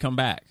you just come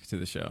back to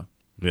the show.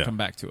 Yeah. Come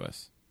back to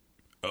us.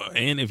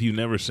 And if you've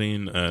never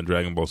seen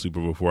Dragon Ball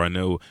Super before, I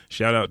know,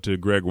 shout out to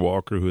Greg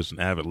Walker, who is an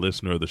avid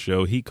listener of the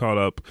show. He caught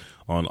up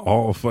on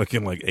all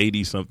fucking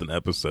 80-something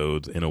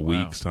episodes in a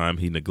week's time.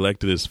 He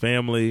neglected his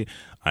family.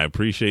 I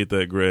appreciate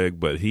that, Greg,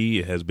 but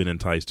he has been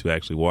enticed to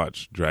actually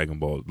watch Dragon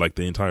Ball,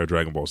 the entire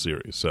Dragon Ball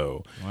series.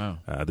 So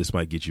this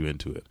might get you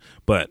into it.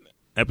 But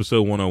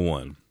episode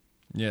 101.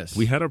 Yes.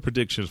 We had our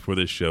predictions for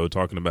this show,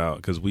 talking about,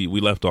 because we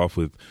left off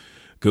with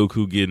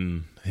Goku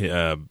getting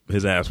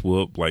his ass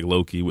whooped like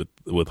Loki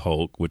with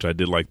Hulk, which I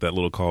did like that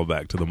little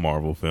callback to the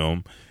Marvel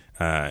film.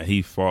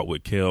 He fought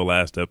with Kale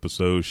last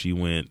episode. She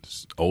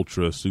went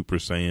Ultra Super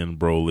Saiyan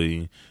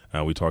Broly.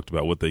 We talked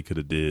about what they could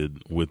have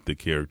did with the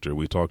character.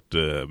 We talked.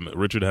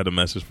 Richard had a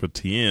message for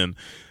Tien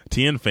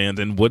fans,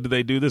 and what did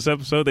they do this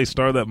episode? They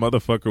starred that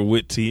motherfucker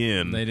with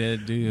Tien. They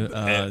did do.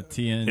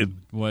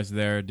 Tien was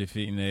there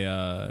defeating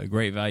a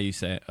great value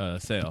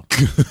sale.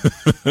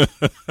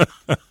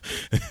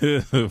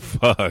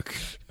 Fuck.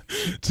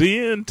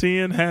 Tien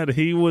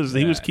he was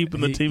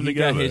keeping the team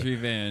together. He got his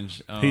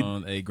revenge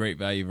on a great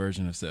value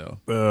version of Cell.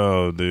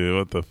 Oh, dude,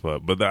 what the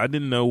fuck? But I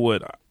didn't know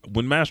when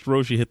Master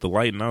Roshi hit the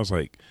light, and I was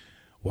like,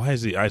 why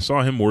is he? I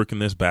saw him working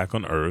this back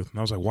on Earth, and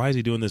I was like, why is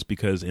he doing this?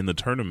 Because in the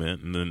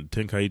tournament, and then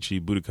Tenkaichi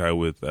Budokai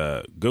with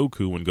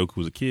Goku, when Goku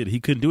was a kid,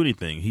 he couldn't do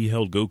anything. He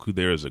held Goku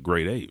there as a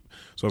great ape.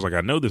 So I was like, I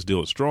know this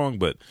deal is strong,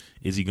 but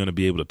is he going to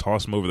be able to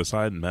toss him over the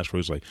side? And Master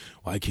Roshi's like,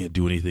 well, I can't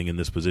do anything in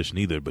this position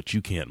either, but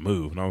you can't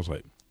move. And I was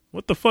like,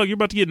 what the fuck? You're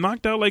about to get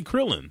knocked out like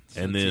Krillin.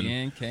 So and then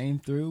Tien came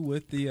through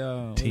with the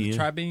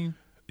Tri-Beam?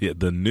 Yeah,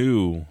 the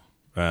new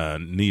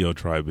Neo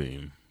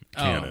Tri-Beam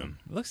cannon.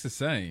 Looks the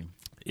same.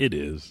 It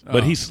is.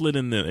 But he slid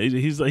in the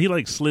he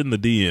slid in the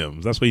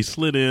DMs. That's why he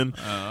slid in.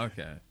 Oh,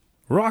 okay.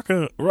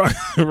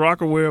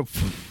 Rockaware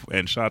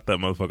and shot that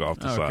motherfucker off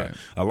the side.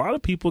 A lot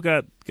of people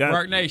got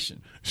Rock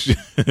Nation.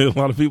 A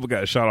lot of people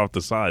got shot off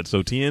the side.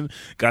 So Tien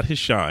got his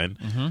shine.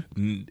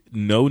 Mm-hmm.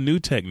 No new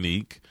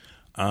technique.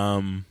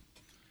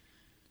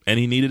 And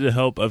he needed the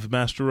help of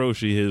Master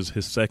Roshi,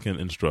 his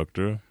second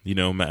instructor. You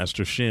know,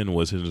 Master Shin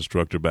was his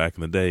instructor back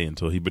in the day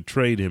until he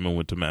betrayed him and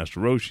went to Master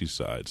Roshi's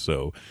side.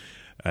 So,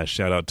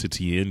 shout out to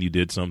Tien. You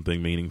did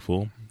something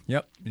meaningful.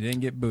 Yep. You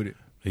didn't get booted.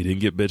 He didn't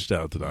get bitched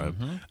out tonight.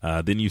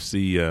 Mm-hmm. Then you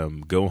see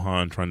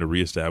Gohan trying to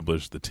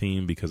reestablish the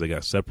team because they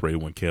got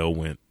separated when Kale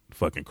went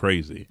fucking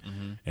crazy.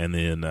 Mm-hmm. And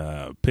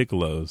then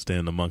Piccolo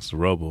standing amongst the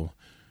rubble.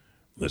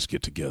 Let's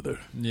get together.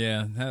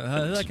 Yeah.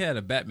 He had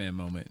a Batman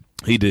moment.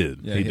 He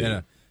did.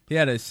 Yeah, he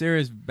had a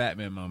serious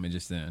Batman moment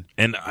just then.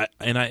 And I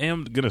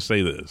am going to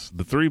say this.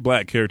 The three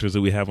black characters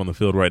that we have on the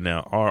field right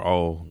now are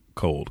all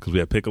cold because we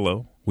have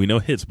Piccolo. We know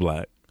Hit's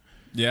black.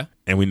 Yeah.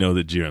 And we know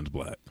that Jiren's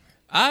black.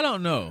 I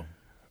don't know.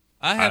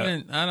 I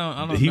don't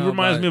know. He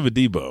reminds me of a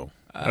Debo.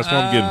 That's what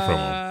I'm getting from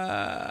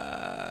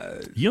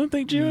him. You don't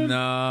think Jiren?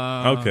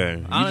 No.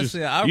 Okay.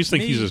 Honestly, you just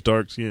think he's just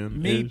dark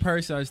skinned? Me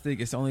personally, I just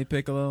think it's only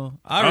Piccolo.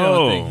 I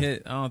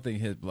don't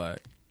think Hit's black.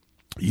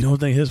 You don't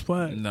think Hit's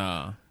black?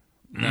 No.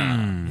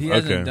 Nah, he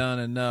hasn't done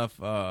enough.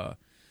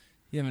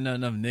 He haven't done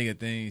enough nigga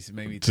things to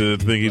make me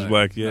think he's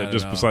black. Yeah,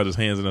 just beside his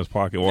hands in his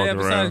pocket, walking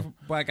around.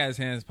 Black guy's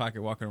hands in his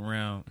pocket, walking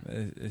around.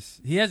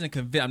 He hasn't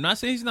convinced. I'm not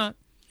saying he's not.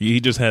 He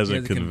just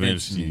hasn't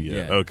convinced you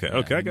yet. Yeah. Okay,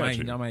 I got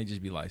you. I might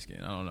just be light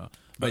skinned. I don't know.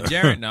 But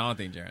Jiren, no, I don't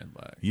think Jiren's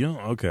black. You don't?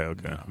 Okay.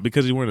 No.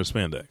 Because he's wearing a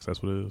spandex.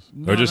 That's what it is.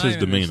 No, or just his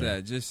demeanor.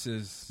 That, just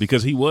his.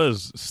 Because he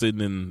was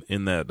sitting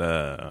in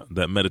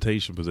that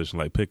meditation position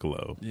like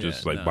Piccolo,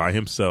 by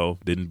himself,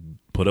 didn't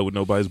put up with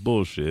nobody's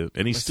bullshit,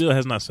 and he still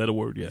has not said a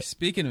word yet.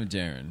 Speaking of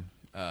Jiren,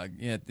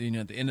 at the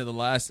end of the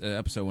last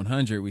episode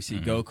 100, we see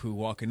Goku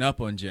walking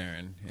up on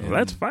Jiren.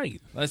 Let's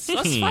fight. Let's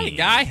fight,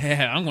 guy.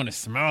 I'm going to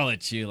smile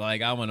at you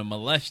like I want to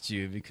molest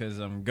you because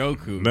I'm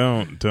Goku.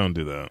 Don't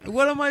do that.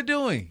 What am I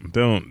doing?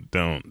 Don't.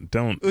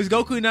 Is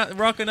Goku not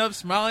rocking up,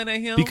 smiling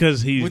at him?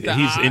 Because he's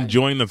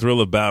enjoying the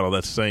thrill of battle.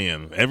 That's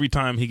saying every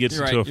time he gets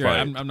into a fight.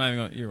 I'm not even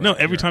going. You're right. No,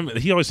 every time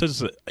he always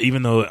says,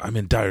 even though I'm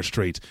in dire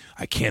straits,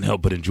 I can't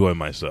help but enjoy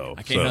myself.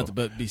 I can't help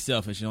but be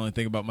selfish and only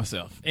think about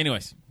myself.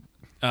 Anyways,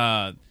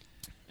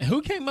 and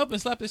who came up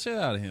and slapped the shit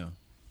out of him?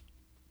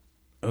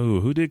 Oh,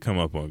 who did come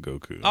up on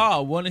Goku?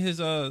 Oh, one of his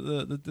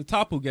the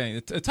Tapu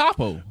gang. The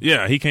Tapu.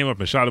 Yeah, he came up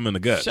and shot him in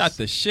the guts. Shot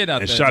the shit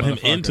out. And shot him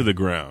into the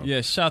ground.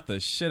 Yeah, shot the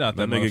shit out.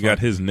 That nigga got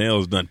his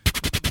nails done.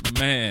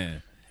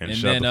 Man. and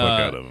shot the fuck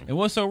out of him. And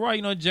what's so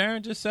right,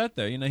 Jaren just sat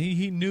there.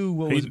 He knew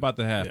what was about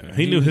to happen. Yeah,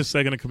 he knew his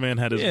second in command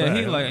had his back.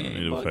 He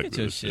like,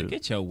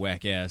 get your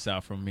whack ass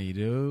out from me,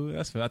 dude.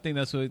 I think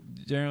that's what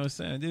Jaren was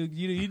saying, dude.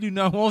 You do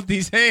not want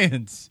these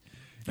hands.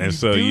 And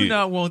so you do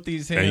not want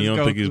these hands. And you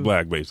don't think he's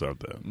black based off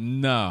that?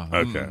 No.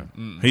 Okay.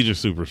 He's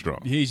just super strong.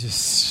 He's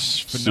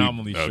just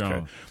phenomenally strong.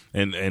 Okay.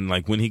 And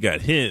like when he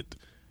got hit,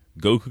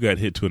 Goku got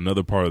hit to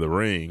another part of the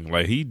ring.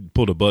 Like he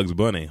pulled a Bugs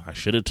Bunny. I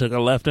should have took a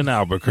left in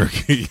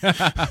Albuquerque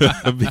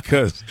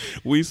because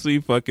we see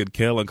fucking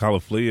Kel and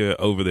Caulifla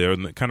over there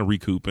and kind of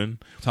recouping,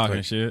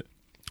 talking shit.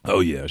 Oh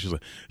yeah, she's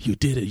like, "You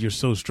did it. You're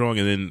so strong."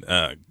 And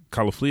then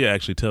Caulifla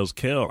actually tells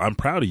Kel, "I'm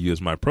proud of you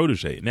as my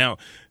protege." Now,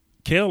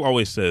 Kel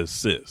always says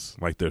 "sis,"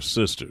 like they're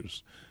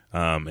sisters.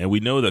 And we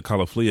know that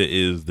Caulifla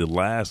is the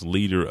last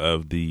leader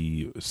of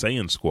the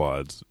Saiyan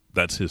squads.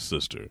 That's his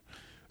sister.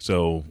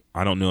 So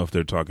I don't know if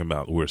they're talking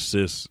about we're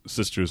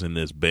sisters in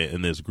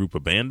this group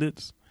of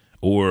bandits,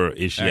 or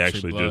is she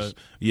actually just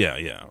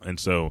yeah. And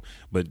so,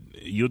 but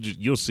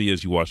you'll see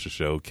as you watch the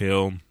show,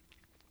 Kel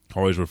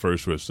always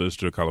refers to her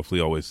sister.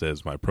 Caulifla always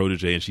says my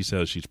protege, and she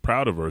says she's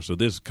proud of her. So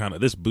this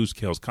boosts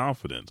Kel's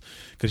confidence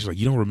because she's like,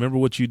 you don't remember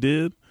what you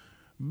did,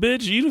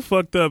 bitch? You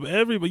fucked up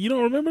everybody. You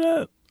don't remember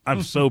that?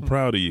 I'm so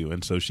proud of you.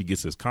 And so she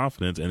gets his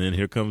confidence, and then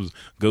here comes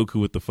Goku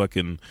with the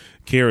fucking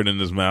carrot in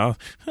his mouth,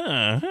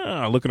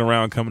 looking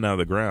around coming out of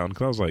the ground.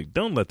 Because I was like,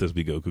 don't let this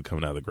be Goku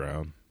coming out of the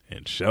ground.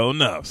 And sure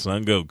enough,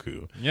 Son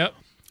Goku. Yep.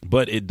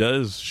 But it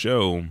does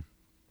show,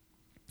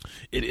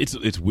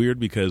 it's weird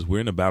because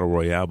we're in a battle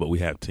royale, but we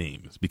have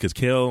teams. Because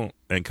Kel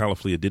and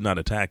Caulifla did not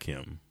attack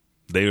him.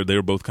 They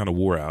were both kind of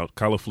wore out.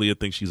 Caulifla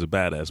thinks she's a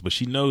badass, but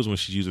she knows when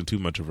she's using too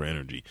much of her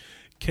energy.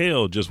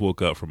 Kel just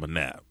woke up from a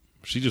nap.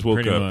 She just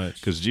woke up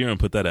because Jiren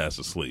put that ass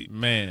to sleep.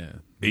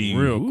 Man,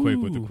 real quick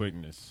with the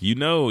quickness. You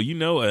know,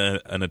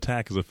 an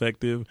attack is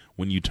effective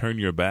when you turn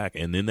your back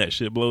and then that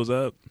shit blows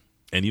up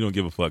and you don't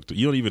give a fuck.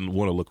 You don't even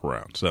want to look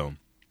around. So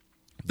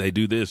they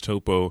do this.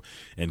 Toppo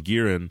and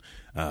Jiren,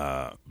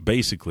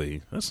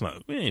 basically,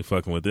 we ain't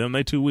fucking with them.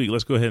 They too weak.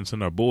 Let's go ahead and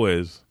send our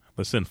boys.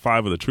 Let's send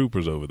 5 of the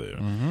troopers over there.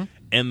 Mm-hmm.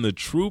 And the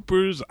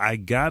troopers, I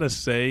gotta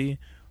say,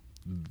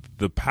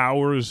 the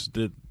powers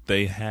that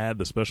they had,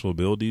 the special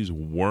abilities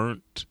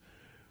weren't.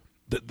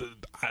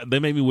 They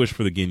made me wish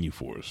for the Ginyu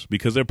Force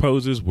because their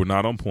poses were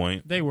not on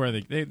point. They were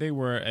they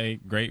were a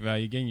great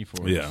value Ginyu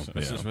Force. Yeah,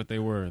 that's just what they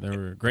were. They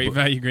were great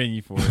value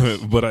Ginyu Force.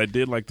 But I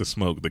did like the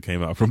smoke that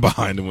came out from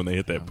behind them when they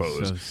hit that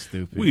pose. So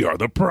stupid. We are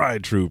the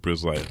Pride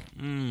Troopers. Like,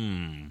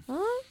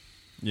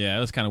 Yeah, it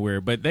was kind of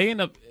weird. But they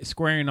end up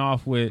squaring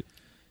off with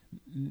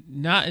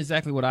not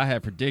exactly what I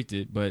had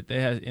predicted, but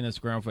they had ended up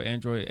squaring off with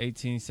Android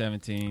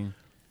 1817.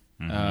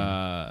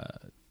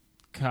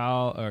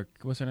 Kyle, or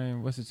what's her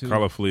name? What's the two?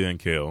 Caulifla and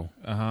Kel.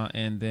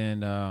 And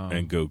then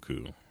and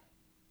Goku.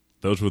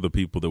 Those were the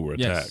people that were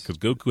attacked because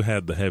Goku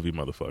had the heavy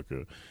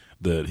motherfucker,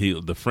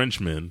 the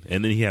Frenchman,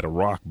 and then he had a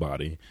rock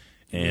body.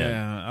 And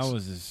yeah, I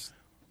was just.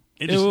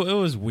 It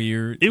was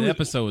weird. The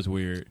episode was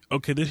weird.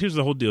 Okay, here's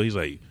the whole deal. He's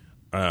like,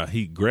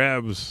 he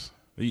grabs.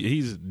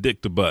 He's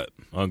dick to butt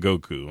on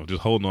Goku,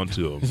 just holding on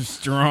to him.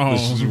 Strong.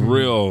 This is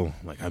real.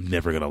 Like, I'm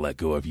never going to let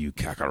go of you,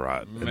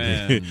 Kakarot.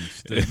 Man,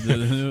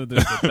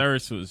 the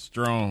thirst was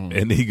strong.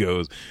 And he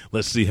goes,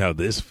 let's see how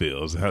this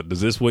feels.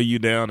 Does this weigh you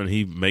down? And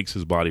he makes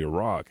his body a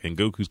rock. And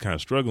Goku's kind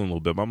of struggling a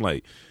little bit. But I'm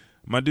like,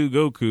 my dude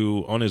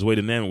Goku, on his way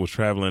to Namek, was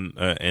traveling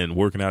and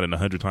working out in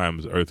 100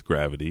 times Earth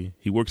gravity.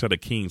 He works out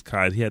at King's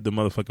Kai. He had the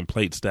motherfucking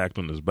plate stacked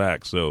on his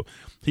back. So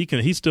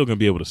he's still going to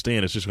be able to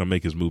stand. It's just going to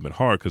make his movement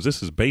hard because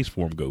this is base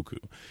form Goku.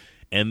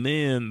 And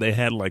then they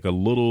had like a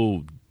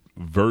little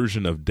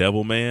version of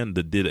Devilman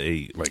that did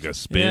a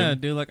spin. Yeah,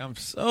 dude, like I'm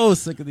so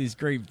sick of these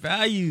great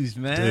values,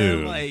 man.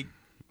 Dude. Like,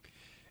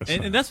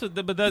 and that's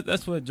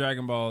what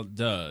Dragon Ball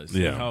does.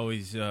 Yeah, it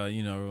always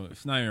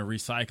it's not even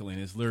recycling;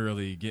 it's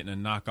literally getting a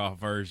knockoff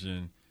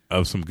version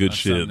of some good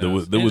shit that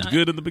was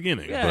good in the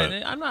beginning. Yeah, but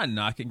and I'm not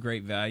knocking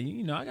great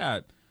value.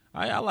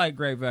 I like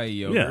great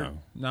value yogurt,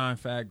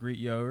 non-fat Greek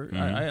yogurt.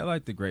 Mm-hmm. I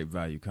like the great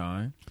value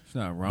kind. It's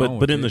not wrong.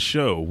 But in the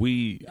show,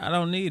 I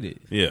don't need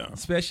it. Yeah,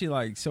 especially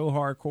like so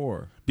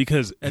hardcore.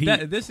 Because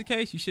if this is the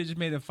case, you should just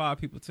made a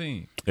 5-people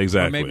team.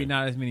 Exactly. Or maybe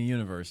not as many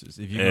universes.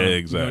 If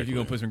you're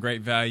gonna put some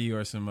great value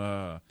or some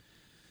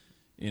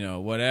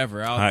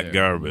whatever out hot there.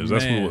 garbage.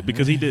 That's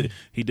because he did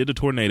a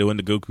tornado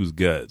into Goku's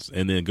guts,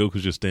 and then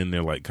Goku's just standing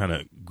there like kind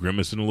of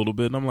grimacing a little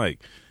bit, and I'm like,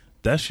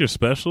 that's your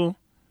special?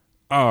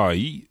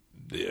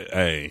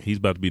 Hey, he's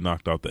about to be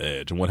knocked off the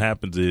edge. And what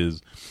happens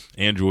is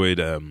Android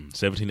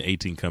 17 and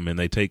 18 come in,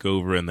 they take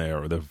over, and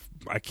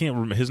I can't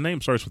remember, his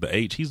name starts with the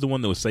H. He's the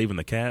one that was saving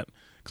the cat.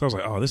 Because I was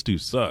like, oh, this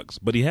dude sucks.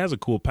 But he has a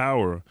cool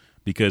power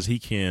because he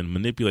can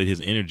manipulate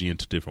his energy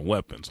into different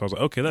weapons. So I was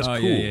like, okay, that's cool.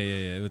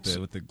 Yeah.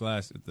 With the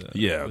glass.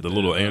 The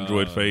little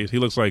android face. He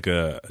looks like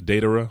a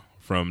Datara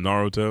from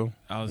Naruto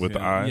with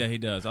the eye. Yeah, he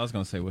does. I was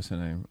going to say, what's her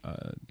name?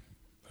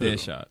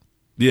 Deadshot.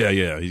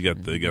 Yeah. He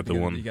got the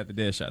one. He got the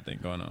dead shot thing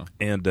going on.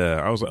 And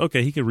I was like,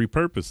 okay, he can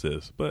repurpose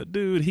this. But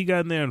dude, he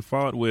got in there and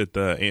fought with.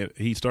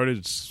 He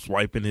started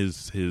swiping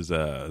his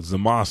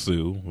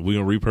Zamasu. We're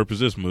gonna repurpose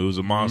this move,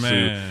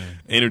 Zamasu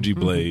energy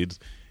blades.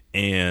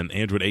 And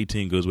Android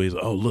 18 goes away. He's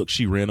like, oh look,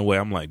 she ran away.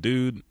 I'm like,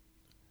 dude,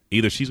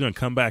 either she's gonna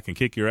come back and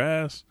kick your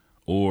ass,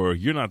 or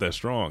you're not that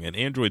strong. And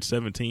Android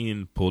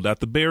 17 pulled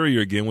out the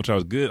barrier again, which I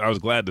was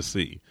glad to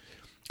see.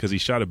 Because he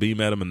shot a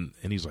beam at him,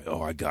 and he's like,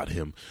 oh, I got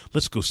him.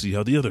 Let's go see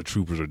how the other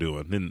troopers are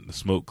doing. Then the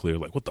smoke cleared.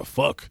 Like, what the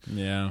fuck?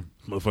 Yeah.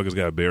 Motherfuckers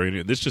got a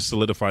barrier. This just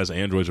solidifies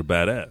androids are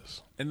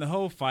badass. And the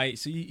whole fight,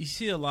 so you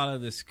see a lot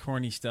of this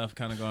corny stuff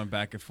kind of going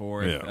back and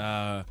forth.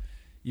 Yeah.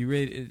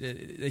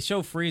 They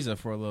show Frieza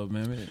for a little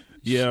minute.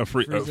 Yeah,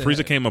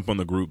 Frieza came up on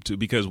the group, too,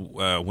 because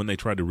when they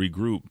tried to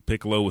regroup,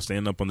 Piccolo was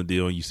standing up on the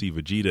deal, and you see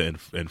Vegeta,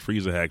 and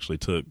Frieza actually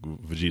took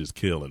Vegeta's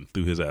kill and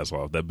threw his ass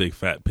off. That big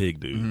fat pig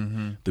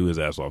dude threw his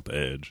ass off the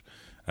edge.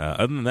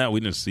 Other than that,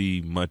 we didn't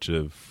see much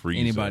of Frieza.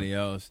 Anybody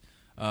else.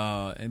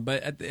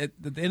 But at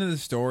the end of the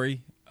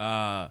story,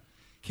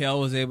 Kel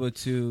was able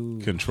to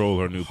control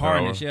her new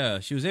power. Yeah,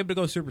 she was able to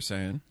go Super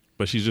Saiyan.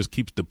 But she just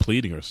keeps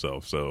depleting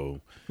herself.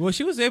 So, well,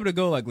 she was able to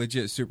go like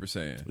legit Super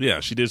Saiyan. Yeah,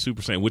 she did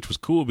Super Saiyan, which was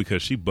cool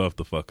because she buffed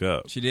the fuck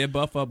up. She did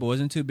buff up, but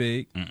wasn't too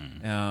big.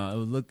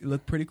 It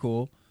looked pretty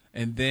cool.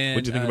 And then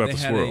what do you think about the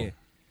swirl?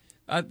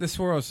 The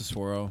swirl's a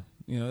swirl.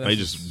 You know, they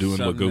just doing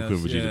what Goku and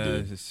Vegeta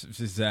did.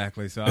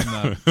 Exactly. So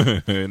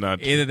I'm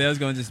not. Either they was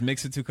going to just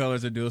mix the two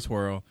colors or do a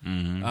swirl.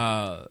 And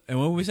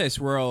when we say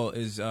swirl,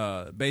 is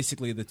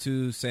basically the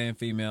two Saiyan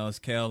females,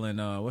 Kel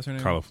and what's her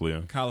name?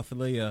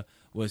 Caulifla.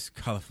 Was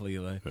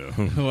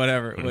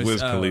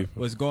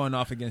going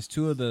off against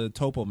two of the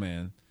Topo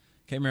Man.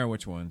 Can't remember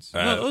which ones.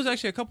 No, it was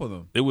actually a couple of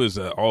them. It was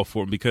all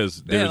four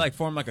because they had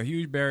formed like a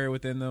huge barrier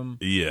within them.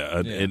 Yeah,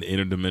 an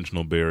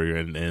interdimensional barrier,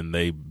 and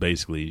they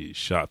basically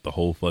shot the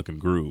whole fucking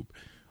group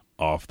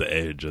off the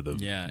edge of the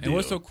deal. And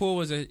what's so cool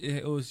was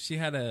she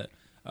had to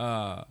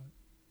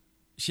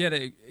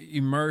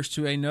emerge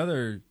to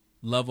another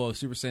level of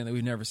Super Saiyan that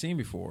we've never seen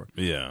before.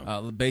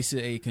 Yeah,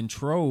 basically a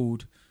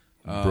controlled.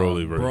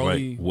 Broly,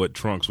 like what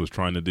Trunks was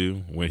trying to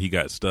do when he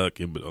got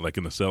stuck in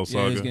the Cell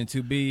Saga. He was getting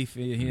too beef.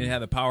 He didn't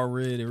have the power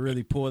grid to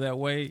really pull that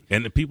weight.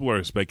 And the people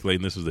are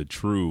speculating this is a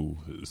true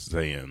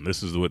Saiyan.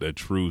 This is what a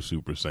true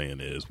Super Saiyan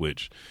is.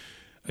 Which,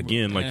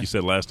 again, like you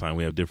said last time,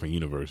 we have different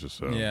universes.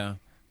 So yeah,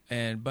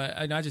 but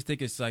I just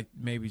think it's like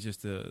maybe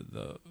just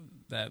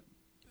that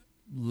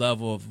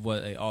level of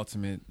what a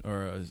ultimate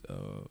or a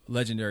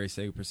legendary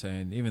Super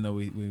Saiyan. Even though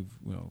we've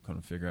come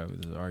to figure out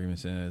if there's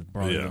arguments in it,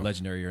 probably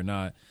legendary or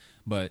not,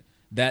 but.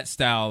 That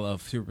style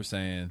of Super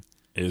Saiyan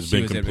has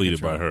been completed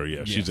by her.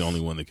 Yeah, she's the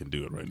only one that can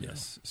do it right now.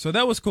 So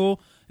that was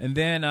cool. And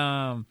then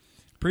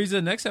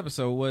Frieza next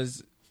episode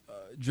was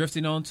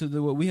drifting on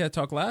to what we had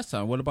talked last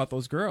time. What about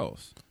those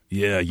girls?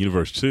 Yeah,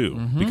 Universe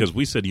 2. Because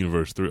we said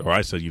Universe 3, or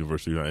I said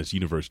Universe 3. It's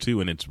Universe 2,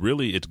 and it's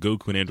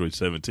Goku and Android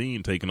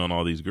 17 taking on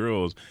all these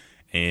girls.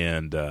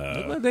 And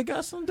look like they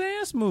got some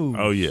dance moves.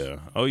 Oh yeah.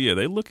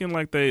 They looking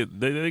like they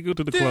go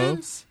to the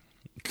club.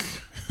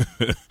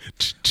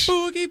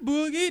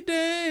 Boogie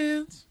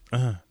dance.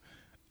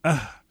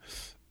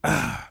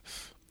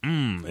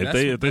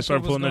 If they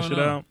start pulling that shit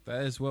out,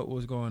 that is what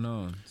was going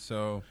on.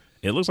 So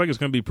it looks like it's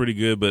going to be pretty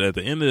good. But at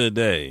the end of the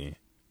day,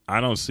 I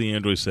don't see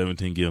Android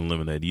 17 getting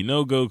eliminated.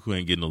 Goku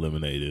ain't getting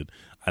eliminated.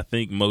 I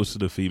think most of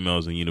the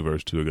females in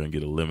Universe 2 are going to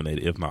get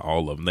eliminated, if not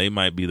all of them. They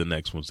might be the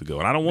next ones to go,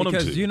 and I don't want them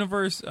to.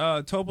 Because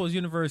Topo's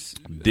Universe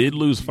did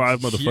lose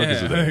 5 motherfuckers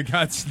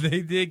today.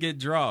 They did get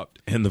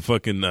dropped. And the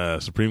fucking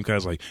Supreme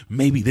Kai's like,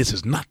 maybe this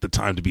is not the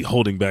time to be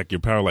holding back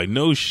your power. Like,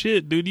 no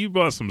shit, dude. You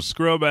brought some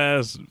scrub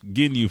ass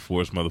Ginyu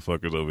Force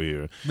motherfuckers over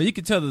here. But you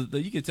could tell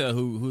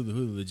who the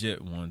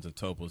legit ones of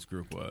Topo's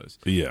group was.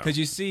 Yeah, because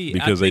you see,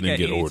 because they didn't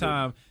get ordered.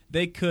 Time,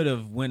 they could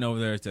have went over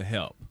there to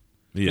help.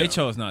 Yeah. They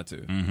chose not to.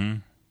 Mm-hmm.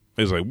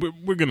 It's like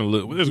we're gonna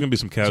look. There's gonna be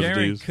some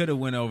casualties. Jaren could have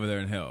went over there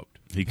and helped.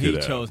 He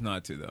chose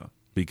not to though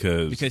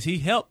because he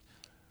helped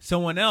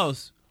someone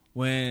else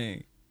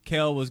when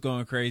Kel was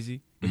going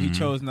crazy. But he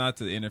chose not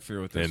to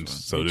interfere with this and one.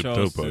 So did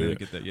Topo.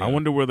 I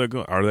wonder where they're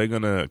going. Are they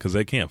gonna? Because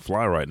they can't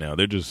fly right now.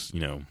 They're just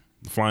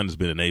flying has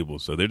been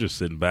enabled, so they're just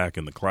sitting back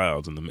in the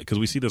clouds because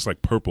we see this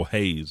like purple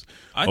haze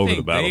over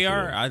the battlefield. They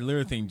are. I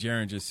literally think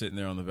Jaren just sitting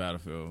there on the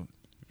battlefield.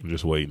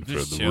 Just waiting for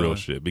the real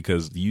shit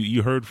because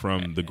you heard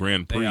from the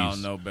Grand Priest. They all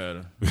know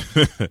better.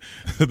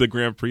 The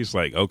Grand Priest,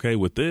 like, okay,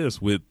 with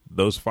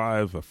those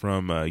 5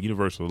 from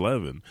Universe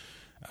 11,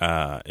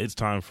 it's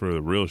time for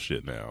the real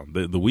shit now.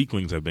 The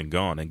weaklings have been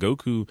gone, and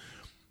Goku,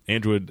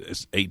 Android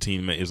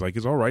 18 is like,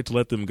 it's all right to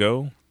let them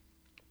go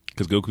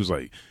because Goku's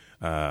like.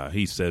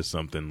 He says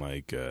something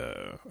like,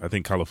 I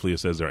think Caulifla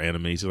says they're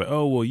enemies. He's like,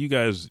 oh, well, you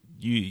guys,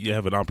 you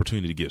have an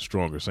opportunity to get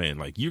stronger, saying,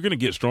 like, you're going to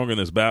get stronger in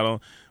this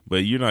battle, but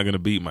you're not going to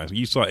beat my...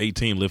 You saw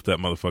 18 lift that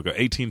motherfucker.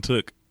 18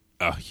 took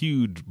a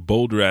huge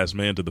boulder-ass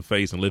man to the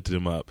face and lifted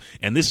him up.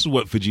 And this is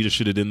what Vegeta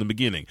should have done in the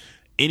beginning.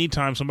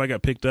 Anytime somebody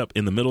got picked up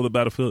in the middle of the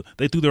battlefield,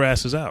 they threw their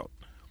asses out.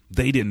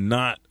 They did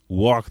not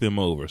walk them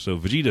over. So,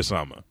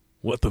 Vegeta-sama,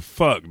 what the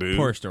fuck, dude?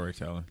 Poor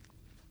storytelling.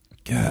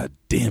 God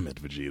damn it,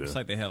 Vegeta. It's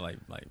like they had like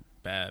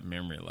bad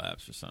memory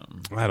lapse or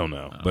something. I don't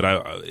know, but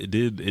it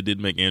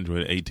did make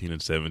Android 18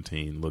 and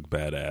 17 look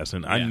badass,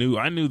 and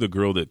I knew the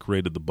girl that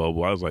created the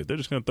bubble. I was like, they're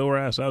just gonna throw her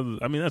ass out.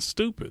 I mean, that's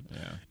stupid.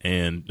 Yeah.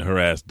 And her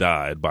ass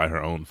died by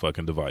her own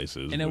fucking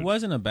devices. And it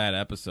wasn't a bad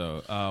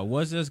episode.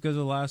 Was it as good as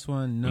the last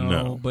one?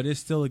 No, but it's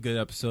still a good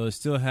episode. It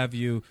still have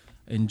you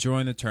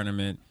enjoying the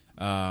tournament,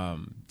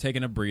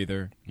 taking a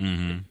breather.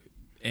 Mm-hmm.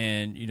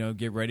 And,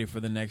 get ready for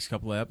the next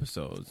couple of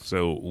episodes.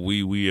 So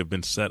we have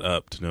been set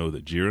up to know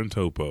that Jiren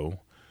Topo,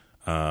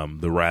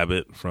 the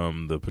rabbit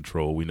from the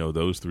patrol, we know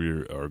those three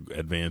are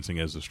advancing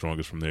as the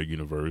strongest from their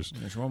universe.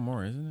 There's one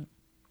more, isn't it?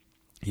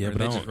 Yeah, or but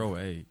they just roll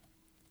 8.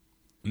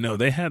 No,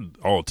 they had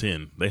all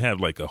 10. They had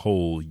like a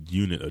whole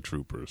unit of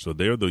troopers. So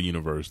they're the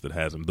universe that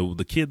has them.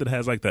 The kid that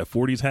has like that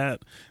 40s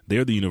hat,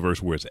 they're the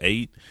universe where it's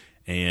 8.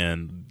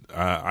 And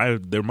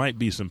there might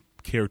be some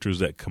characters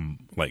that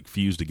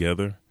fuse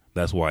together.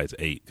 That's why it's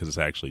 8, because it's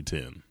actually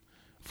 10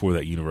 for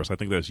that universe. I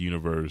think that's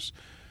universe.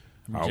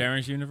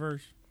 Jaren's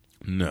universe?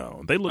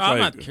 No, they look I'm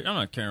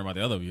not caring about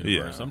the other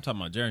universe. Yeah. I'm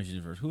talking about Jaren's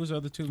universe. Who was the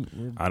other two?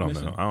 I don't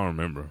know. I don't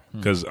remember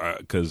because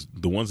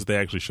the ones that they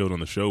actually showed on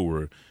the show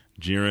were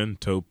Jiren,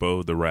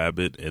 Topo, the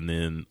rabbit, and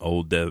then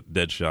old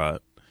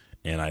Deadshot.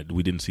 And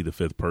we didn't see the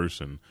 5th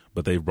person,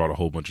 but they've brought a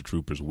whole bunch of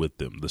troopers with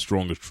them, the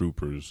strongest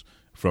troopers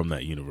from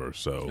that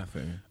universe. So,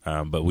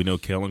 but we know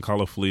Kel and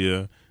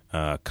Caulifla.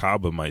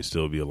 Kaba might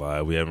still be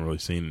alive. We haven't really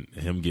seen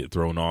him get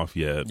thrown off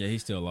yet. Yeah,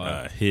 he's still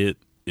alive. Hit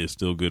is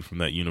still good from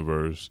that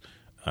universe.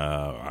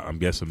 I'm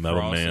guessing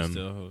Metal Frost Man, is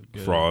still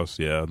good. Frost,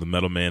 yeah, the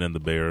Metal Man and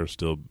the Bear are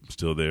still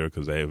there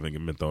because they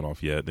haven't been thrown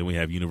off yet. Then we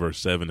have Universe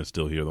 7 is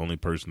still here. The only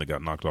person that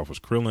got knocked off was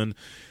Krillin,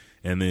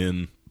 and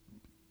then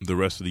the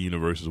rest of the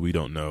universes we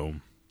don't know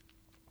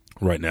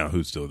right now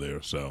who's still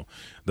there. So,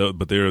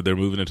 but they're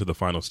moving into the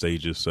final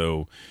stages.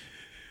 So.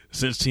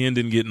 Since Tien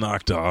didn't get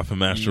knocked off and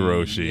Master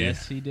Roshi.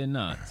 Yes, he did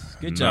not.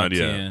 Good job,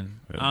 Tien.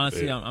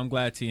 Honestly, I'm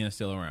glad Tien is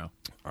still around.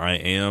 I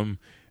am.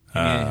 He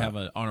may have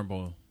an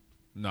honorable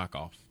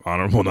knockoff.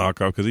 Honorable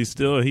knockoff because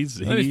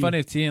it'd be funny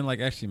if Tien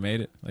actually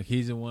made it. Like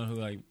he's the one who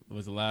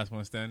was the last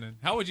one standing.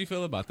 How would you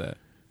feel about that?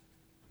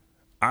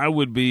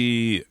 I'd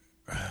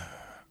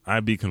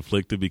be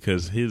conflicted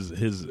because his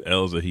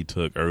L's that he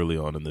took early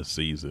on in this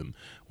season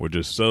were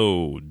just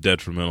so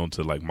detrimental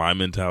to my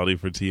mentality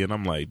for Tien.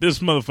 I'm like, this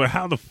motherfucker,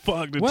 how the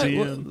fuck did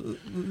Tien?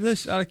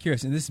 This out of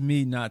curiosity, this is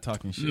me not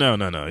talking shit. No,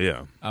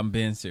 yeah. I'm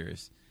being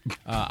serious.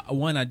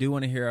 One, I do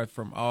want to hear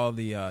from all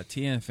the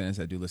Tien fans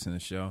that do listen to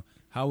the show.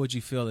 How would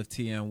you feel if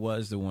Tien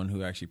was the one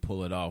who actually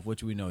pulled it off?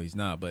 Which we know he's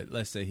not, but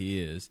let's say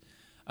he is.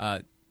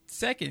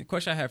 Second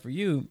question I have for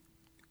you.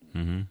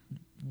 Mm-hmm.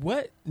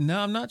 What? No,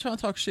 I'm not trying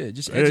to talk shit.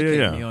 Just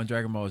educate me on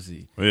Dragon Ball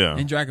Z. Yeah.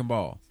 And Dragon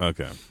Ball.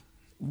 Okay.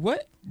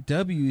 What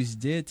W's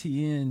did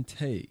Tien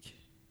take?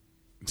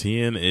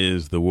 Tien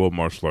is the world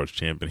martial arts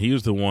champion. He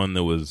was the one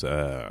that was,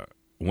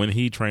 when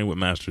he trained with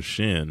Master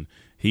Shin,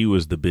 he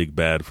was the big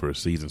bad for a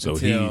season. So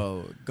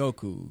Until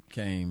Goku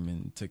came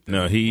and took the...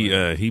 No,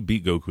 he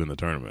beat Goku in the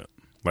tournament.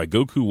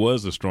 Goku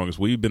was the strongest.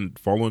 We've been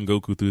following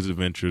Goku through his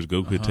adventures.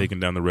 Goku had taken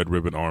down the Red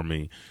Ribbon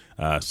Army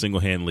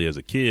single-handedly as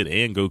a kid,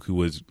 and Goku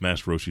was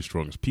Master Roshi's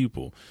strongest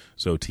pupil.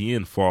 So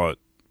Tien fought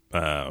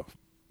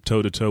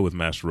toe-to-toe with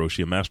Master Roshi,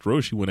 and Master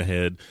Roshi went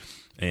ahead,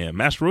 and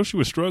Master Roshi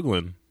was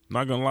struggling,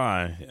 not going to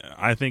lie.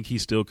 I think he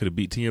still could have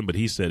beat Tien, but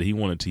he said he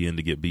wanted Tien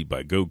to get beat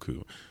by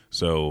Goku.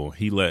 So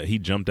he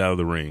jumped out of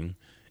the ring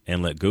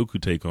and let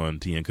Goku take on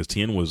Tien, because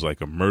Tien was like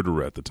a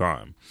murderer at the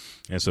time.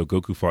 And so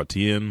Goku fought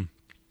Tien.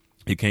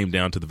 It came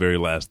down to the very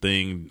last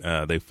thing.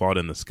 They fought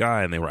in the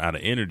sky, and they were out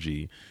of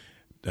energy.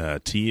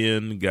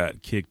 Tien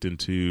got kicked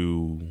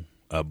into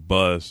a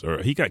bus,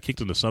 or he got kicked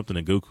into something,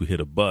 and Goku hit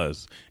a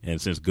bus. And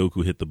since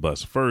Goku hit the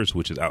bus first,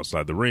 which is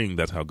outside the ring,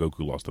 that's how Goku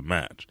lost the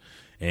match.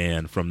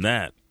 And from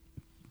that,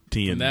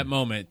 Tien... From that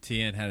moment,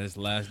 Tien had his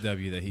last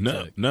W that he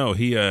took. No,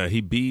 he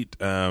beat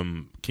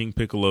King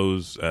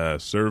Piccolo's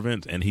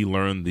servant, and he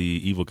learned the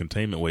evil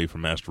containment way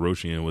from Master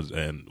Roshi and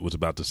was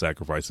about to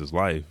sacrifice his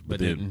life. But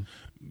then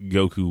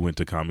Goku went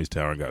to Kami's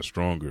tower and got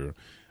stronger.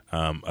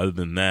 Other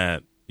than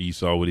that, you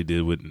saw what he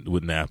did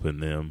with Nappa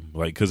and them,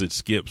 because it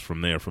skips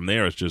from there. From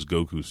there, it's just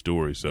Goku's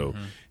story. So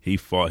he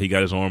fought. He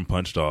got his arm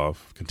punched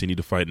off. Continued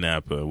to fight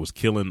Nappa. Was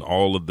killing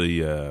all of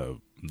the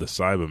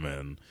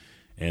Cybermen,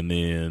 and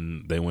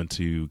then they went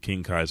to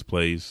King Kai's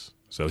place.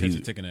 So he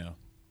took an L.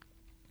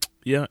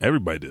 Yeah,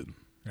 everybody did.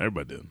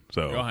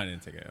 So Gohan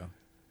didn't take an L.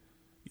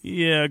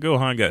 Yeah,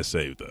 Gohan got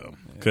saved though,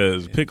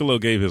 because Piccolo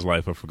gave his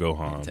life up for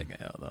Gohan. He didn't take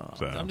an L though.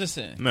 So, I'm just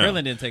saying, no.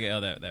 Krillin didn't take an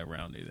L that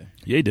round either.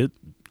 Yeah, he did.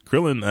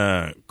 Krillin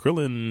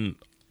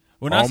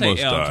when almost I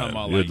say L, died. I'm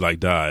talking about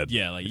died.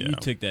 Yeah, you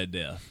took that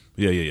death.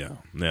 Yeah.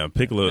 Now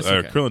Piccolo,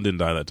 okay. Krillin didn't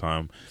die that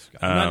time.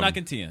 I'm not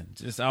knocking Tien.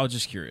 I was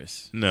just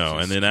curious. No,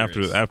 and then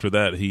after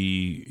that,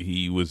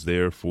 he was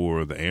there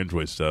for the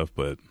android stuff,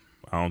 but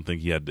I don't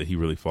think he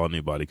really fought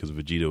anybody because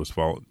Vegeta was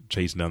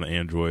chasing down the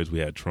androids. We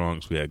had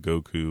Trunks, we had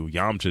Goku.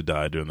 Yamcha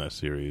died during that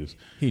series.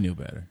 He knew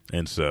better.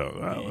 And so,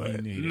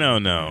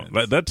 no.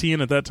 That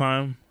Tien at that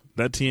time,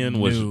 that Tien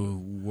was knew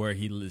where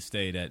he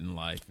stayed at in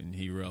life, and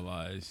he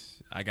realized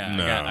I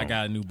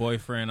got a new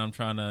boyfriend. I'm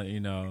trying to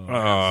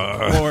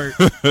support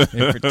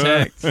and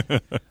protect.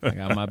 I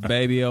got my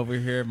baby over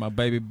here, my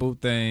baby boo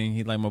thing.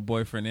 He like my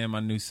boyfriend and my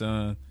new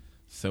son.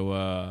 So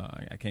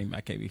I can't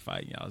be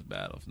fighting y'all's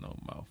battles no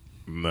more.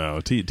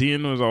 No,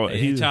 Tien was all.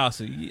 Hey, child,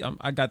 so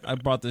I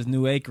brought this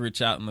new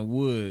acreage out in the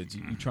woods.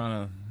 You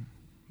trying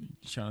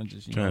to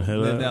just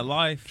live that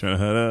life? Trying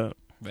to head up.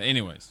 But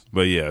anyways.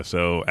 But yeah,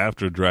 so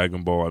after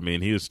Dragon Ball, I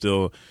mean, he was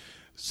still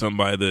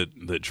somebody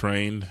that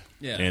trained.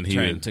 Yeah, and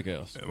he took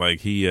L's. Like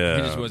he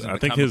just wasn't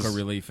comical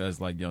relief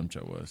as like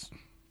Yamcha was.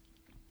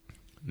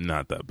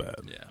 Not that bad.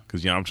 Yeah.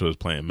 Because Yamcha was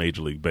playing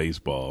Major League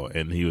Baseball,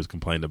 and he was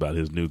complaining about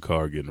his new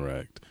car getting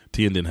wrecked.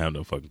 Tien didn't have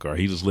no fucking car.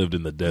 He just lived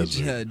in the desert.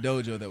 He had a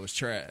dojo that was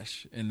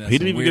trash. And he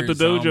didn't even get the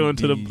dojo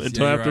until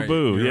after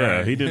Boo. Yeah,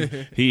 right. He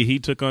didn't. He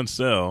took on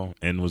Cell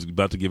and was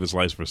about to give his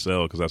life for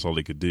Cell because that's all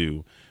he could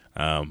do.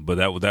 But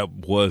that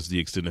was the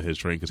extent of his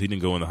training because he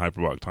didn't go in the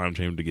Hyperbolic Time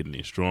Chamber to get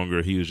any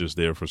stronger. He was just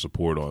there for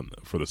support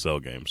for the Cell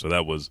game. So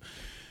that was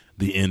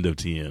the end of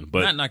Tien.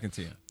 But not knocking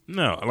Tien.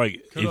 No,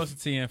 like kudos to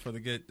Tien for the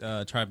good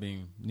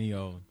being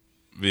Neo.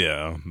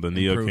 Yeah, the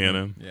Neo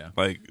canon. Yeah,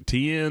 like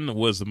Tien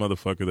was the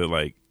motherfucker that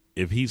like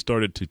if he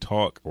started to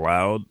talk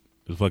loud,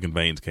 his fucking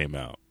veins came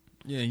out.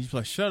 Yeah, he's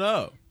like, shut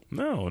up.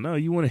 No,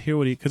 you want to hear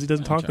what because he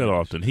doesn't talk that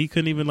often. He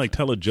couldn't even like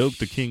tell a joke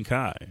to King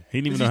Kai.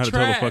 He didn't even know how to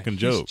tell a fucking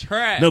joke. He's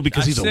trash. No,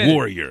 because he's a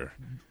warrior.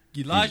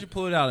 Elijah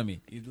pulled it out of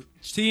me.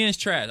 Tien's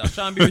trash. I'm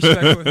trying to be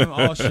respectful with him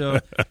all show.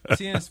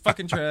 Tien's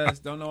fucking trash.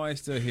 Don't know why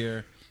he's still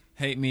here.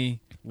 Hate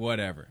me.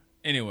 Whatever.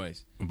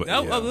 Anyways, it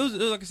was,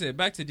 like I said,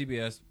 back to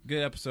DBS.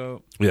 Good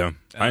episode. Yeah,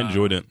 I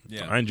enjoyed it.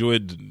 Yeah. I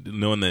enjoyed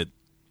knowing that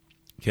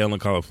Kale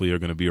and Cauliflower are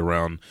going to be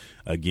around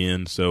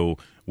again. So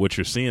what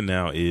you're seeing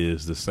now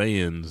is the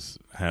Saiyans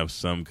have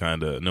some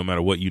kind of, no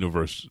matter what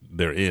universe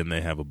they're in,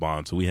 they have a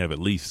bond. So we have at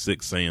least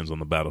 6 Saiyans on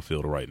the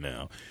battlefield right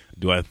now.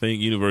 Do I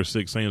think Universe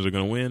 6 Saiyans are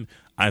going to win?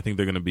 I think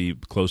they're going to be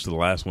close to the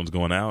last ones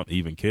going out,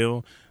 even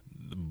Kale.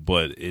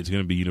 But it's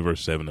going to be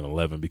Universe 7 and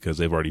 11 because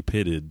they've already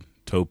pitted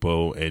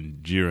Toppo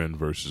and Jiren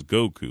versus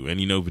Goku, and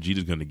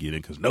Vegeta's going to get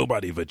in because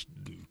nobody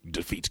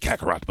defeats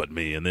Kakarot but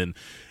me, and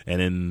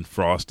then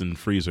Frost and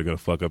Frieza are going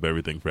to fuck up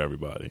everything for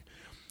everybody.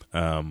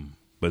 But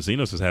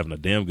Xenos is having a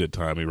damn good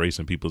time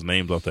erasing people's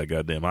names off that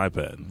goddamn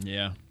iPad.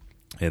 Yeah,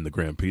 and the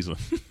Grand Pizza.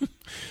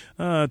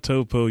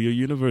 Toppo, your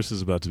universe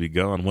is about to be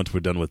gone. Once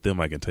we're done with them,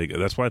 I can take it.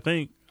 That's why I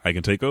think I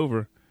can take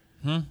over.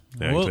 Yeah,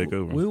 I can take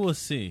over. We will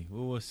see.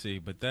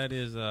 But that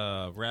is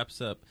wraps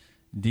up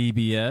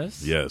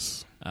DBS.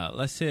 Yes.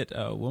 Let's hit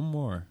one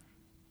more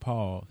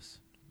pause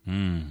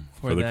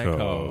for the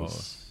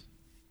cause.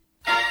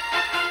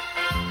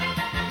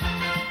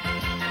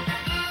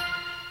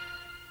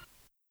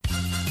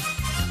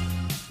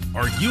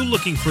 Are you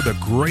looking for the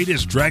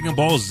greatest Dragon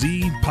Ball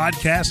Z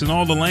podcast in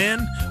all the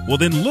land? Well,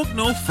 then look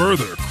no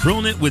further.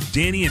 Krillin' It with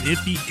Danny and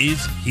Iffy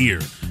is here.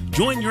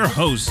 Join your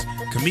hosts,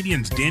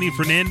 comedians Danny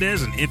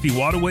Fernandez and Iffy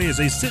Wadaway, as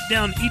they sit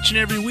down each and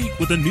every week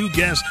with a new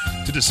guest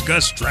to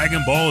discuss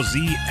Dragon Ball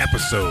Z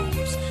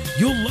episodes.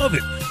 You'll love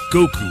it.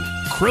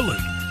 Goku, Krillin,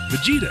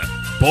 Vegeta,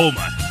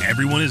 Bulma,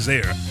 everyone is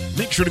there.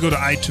 Make sure to go to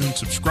iTunes,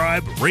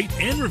 subscribe, rate,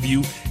 and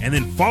review, and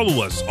then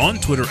follow us on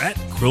Twitter at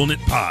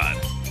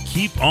KrillinItPod.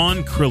 Keep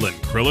on Krillin',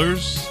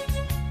 Krillers.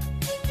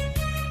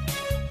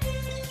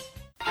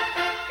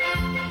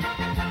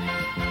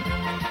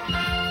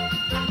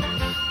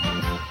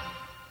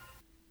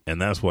 And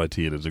that's why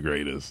Tien is the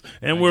greatest.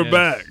 And we're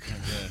back.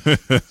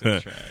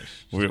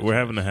 We're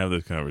having to have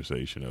this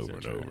conversation over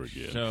and over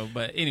again. So,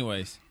 but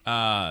anyways,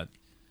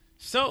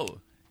 so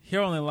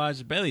here on the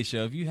Elijah Bailey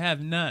Show, if you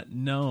have not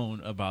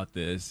known about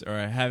this or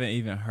haven't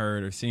even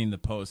heard or seen the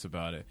post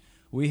about it,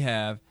 we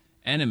have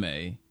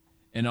anime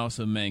and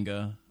also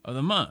manga of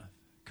the month,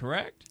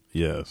 correct?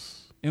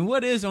 Yes. And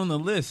what is on the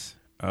list?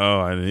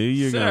 Oh, I knew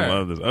you were going to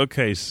love this.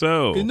 Okay,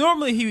 so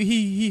normally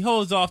he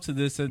holds off to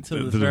this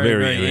until the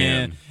very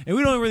end, and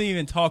we don't really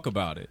even talk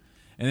about it.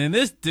 And then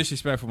this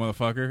disrespectful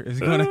motherfucker is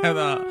going to have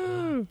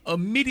a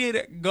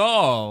immediate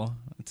gall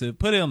to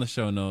put it on the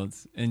show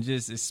notes and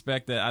just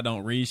expect that I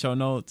don't read show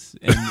notes.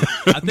 And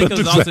I think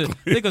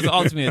it was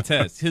ultimately a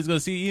test. He's going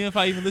to see even if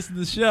I even listen to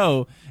the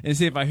show and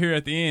see if I hear it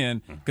at the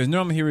end, because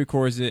normally he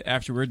records it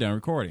after we're done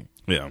recording.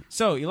 Yeah.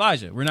 So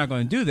Elijah, we're not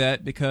going to do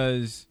that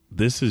because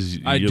this is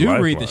I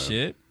do read the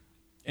shit,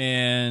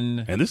 and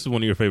this is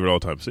one of your favorite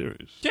all-time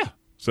series. Yeah.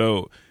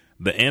 So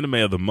the anime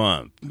of the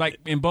month, like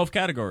in both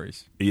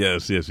categories.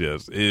 Yes, is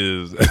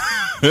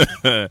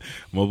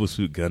Mobile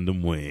Suit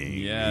Gundam Wing.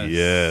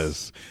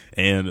 Yes.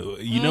 And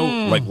you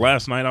know, like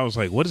last night, I was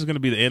like, "What is going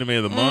to be the anime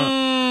of the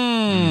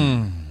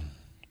month?"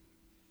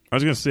 I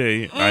was going to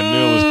say, I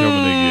knew it was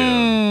coming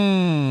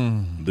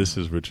again. This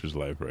is Richard's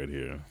life right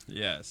here.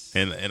 Yes.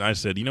 And I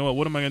said, you know what?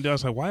 What am I going to do? I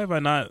was like, why have I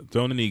not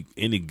thrown any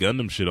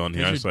Gundam shit on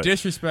here? I was like,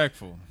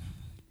 disrespectful.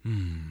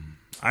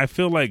 I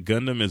feel like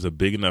Gundam is a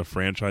big enough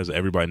franchise that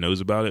everybody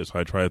knows about it, so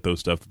I try to throw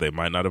stuff that they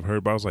might not have heard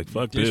about. I was like,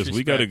 fuck this.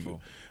 We got to...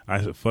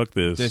 I said, fuck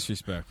this.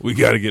 Disrespectful. We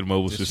got to get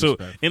Mobile Suit. So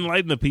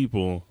enlighten the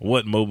people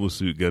what Mobile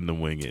Suit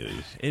Gundam Wing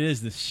is. It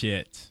is the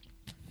shit.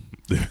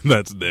 There we go.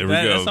 That's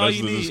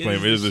the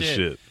disclaimer. It is the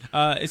shit.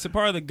 It's a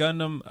part of the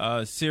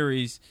Gundam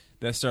series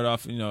that started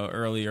off,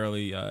 early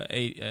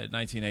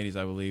 1980s,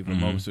 I believe, with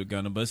Mobile Suit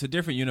Gundam. But it's a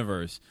different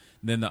universe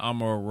than the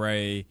Amuro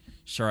Ray,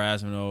 Char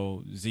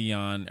Asimov,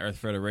 Zeon, Earth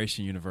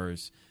Federation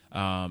universe.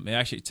 It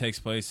actually takes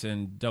place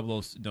in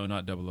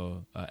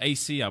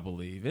AC, I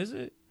believe. Is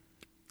it?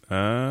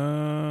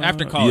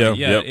 After college,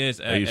 it is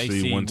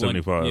AC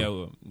 175.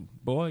 Yeah,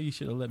 boy, you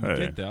should have let me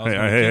get there.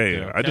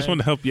 Hey, I just want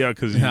to help you out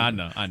because I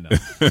know.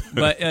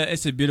 But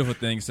it's a beautiful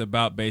thing. It's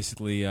about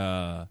basically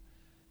the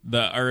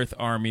Earth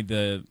Army.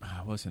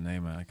 What's the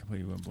name? I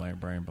completely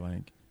went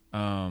blank.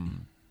 The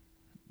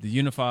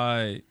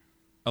Unified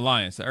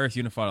Alliance, the Earth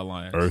Unified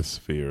Alliance, Earth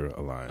Sphere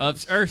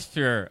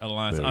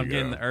Alliance. I'm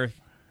getting the Earth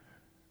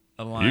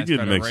Alliance. You're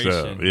getting mixed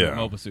up, yeah.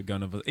 Mobile Suit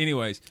Gundam. But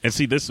anyways, and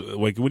see this,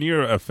 like when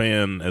you're a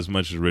fan as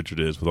much as Richard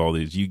is with all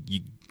these, you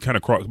kind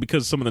of cross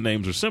because some of the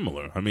names are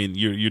similar. I mean,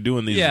 you're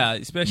doing these,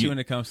 especially when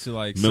it comes to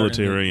like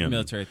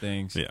military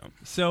things. Yeah.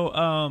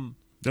 So,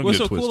 what's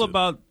so cool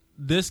about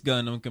this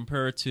Gundam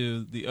compared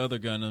to the other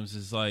Gundams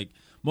is like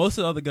most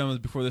of the other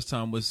Gundams before this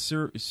time was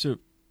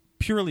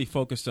purely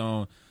focused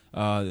on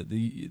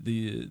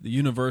the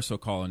Universal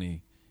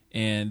Colony.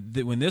 And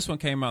when this one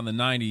came out in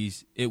the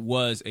 90s, it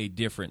was a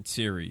different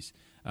series.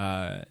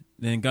 Then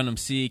Gundam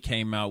Seed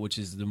came out, which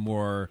is the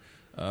more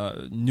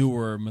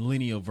newer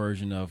millennial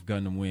version of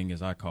Gundam Wing,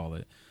 as I call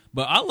it.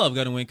 But I love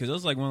Gundam Wing because it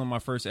was like one of my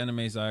first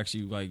animes I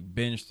actually like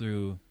binged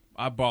through.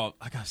 I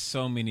got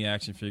so many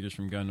action figures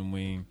from Gundam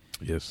Wing.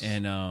 Yes.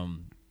 And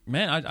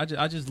man,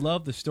 I just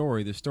love the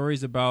story. The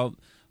story's about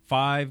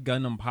 5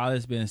 Gundam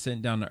pilots being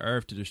sent down to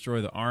Earth to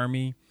destroy the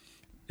army.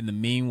 In the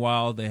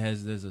meanwhile,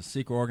 there's a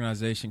secret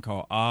organization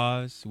called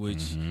Oz,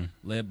 which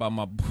led by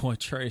my boy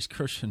Trace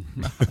Christian,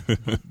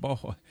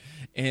 boy,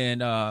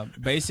 and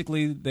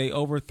basically they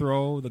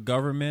overthrow the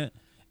government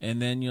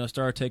and then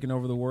start taking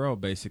over the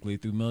world basically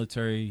through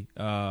military,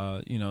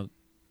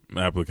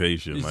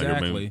 application,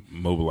 exactly. Like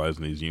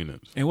mobilizing these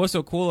units. And what's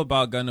so cool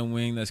about Gundam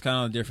Wing that's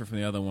kind of different from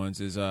the other ones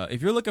is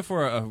if you're looking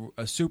for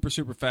a super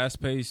fast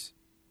paced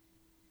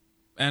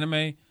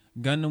anime.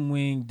 Gundam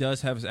Wing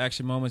does have its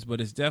action moments, but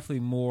it's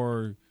definitely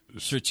more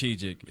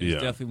strategic. It's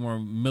definitely more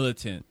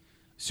militant,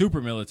 super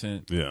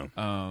militant. Yeah,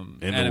 in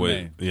anime. a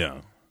way.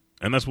 Yeah,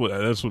 and that's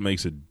what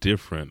makes it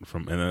different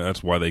from, and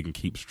that's why they can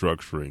keep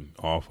structuring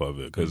off of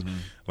it because,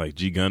 like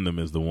G Gundam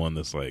is the one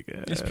that's like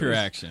it's pure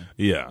action.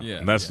 Yeah,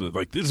 and that's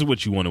like this is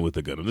what you wanted with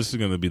the Gundam. This is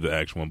going to be the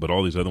action one, but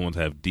all these other ones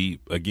have deep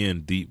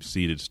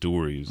seated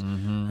stories.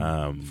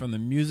 From the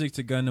music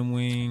to Gundam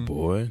Wing,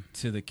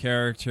 to the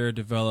character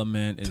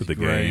development, to the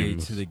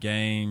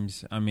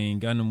games. I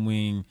mean, Gundam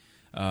Wing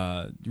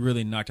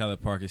really knocked out of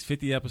the park. It's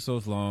 50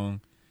 episodes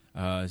long.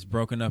 It's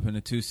broken up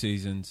into 2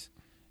 seasons.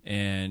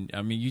 And,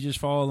 I mean, you just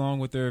follow along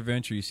with their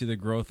adventure. You see the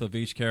growth of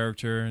each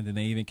character. And then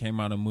they even came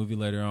out a movie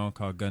later on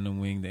called Gundam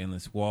Wing: The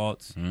Endless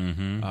Waltz.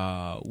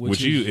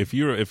 Which if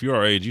you're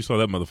our age, you saw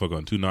that motherfucker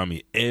on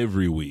Toonami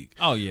every week.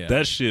 Oh, yeah.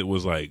 That shit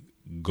was like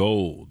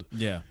gold.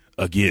 Yeah.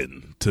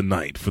 Again,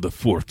 tonight for the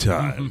 4th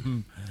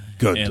time.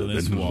 Gundam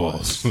Endless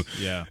Waltz.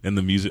 Yeah. And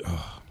the music.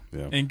 Oh,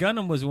 yeah. And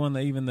Gundam was one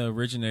of even the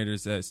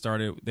originators that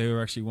started. They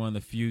were actually one of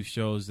the few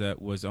shows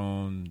that was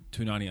on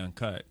Toonami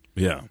Uncut.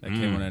 Yeah, that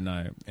came on at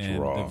night,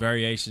 and the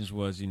variations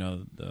was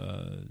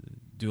the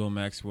Dual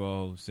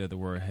Maxwell said the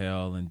word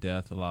hell and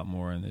death a lot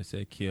more, and they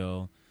said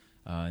kill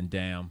and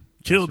damn.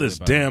 Kill this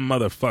damn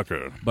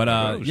motherfucker. But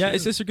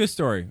it's just a good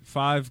story.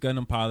 5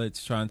 Gundam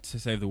pilots trying to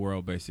save the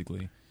world,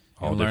 basically.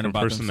 All different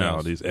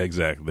personalities. Themselves.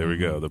 Exactly. There we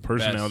go. The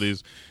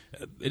personalities.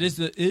 It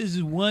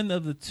is one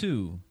of the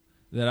 2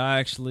 that I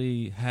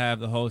actually have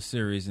the whole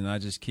series, and I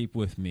just keep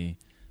with me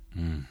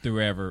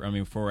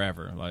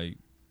forever. Like.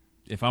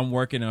 If I'm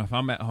working or if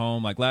I'm at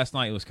home, like last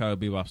night it was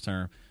Cowboy Bebop's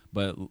turn,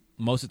 but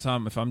most of the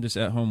time if I'm just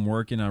at home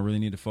working, I really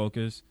need to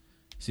focus.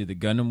 See the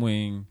Gundam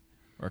Wing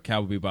or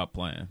Cowboy Bebop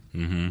playing.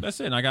 That's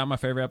it. And I got my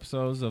favorite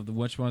episodes of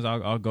which ones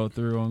I'll go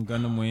through on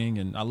Gundam Wing,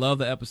 and I love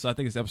the episode. I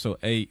think it's episode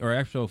 8 or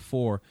episode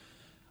 4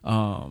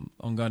 on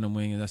Gundam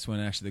Wing, and that's when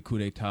actually the coup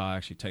d'état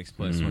actually takes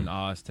place when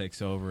Oz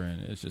takes over,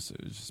 and it's just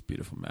a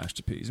beautiful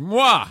masterpiece.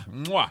 Mwah!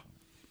 Mwah!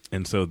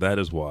 And so that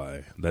is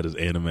why that is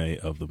anime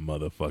of the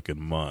motherfucking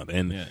month.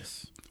 And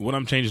what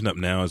I'm changing up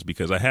now is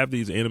because I have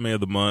these anime of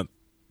the month,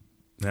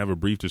 I have a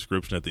brief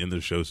description at the end of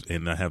the show,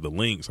 and I have the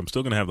links. I'm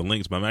still going to have the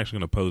links, but I'm actually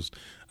going to post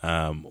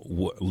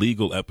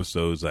legal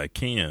episodes I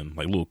can,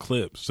 like little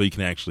clips, so you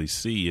can actually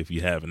see if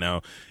you have it.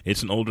 Now,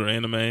 it's an older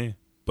anime,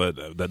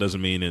 but that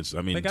doesn't mean it's,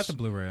 I mean. They got the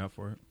Blu-ray out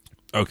for it.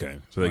 Okay,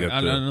 so they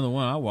got another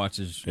one I watch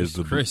is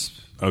the crisp.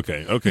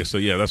 Okay, so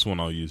yeah, that's one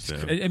I'll use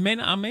then. It may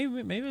not,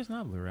 maybe it's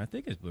not Blu-ray. I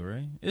think it's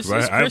Blu-ray.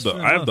 I have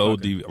the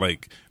old DVD,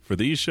 like for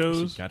these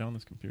shows. Got it on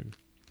this computer.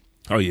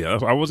 Oh yeah,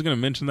 I wasn't gonna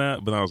mention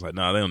that, but I was like,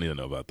 nah, they don't need to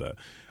know about that.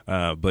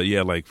 But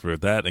yeah, like for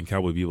that and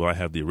Cowboy Bebop, I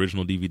have the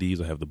original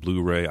DVDs. I have the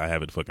Blu-ray. I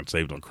have it fucking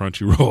saved on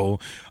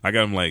Crunchyroll. I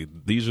got them like,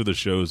 these are the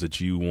shows that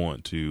you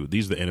want to,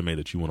 these are the anime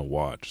that you want to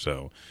watch.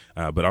 So,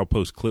 but I'll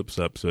post clips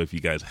up. So if you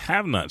guys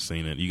have not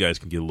seen it, you guys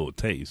can get a little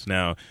taste.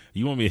 Now,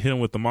 you want me to hit them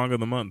with the manga of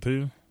the month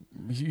too?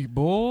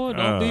 Boy,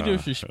 don't be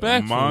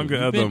disrespectful.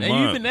 Manga of the month.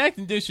 You've been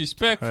acting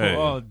disrespectful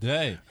all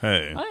day.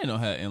 Hey. I didn't know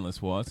how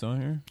Endless Watts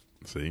on here.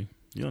 See?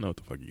 You don't know what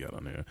the fuck you got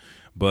on there.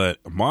 But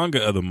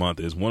manga of the month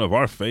is one of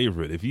our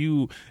favorite. If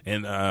you,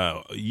 and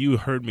you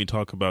heard me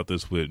talk about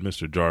this with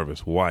Mr.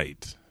 Jarvis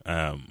White.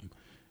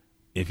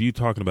 If you're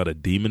talking about a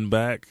demon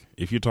back,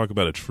 if you're talking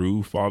about a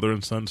true father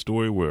and son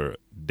story where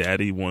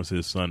daddy wants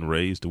his son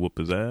raised to whoop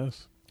his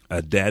ass,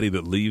 a daddy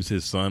that leaves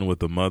his son with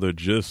the mother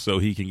just so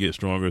he can get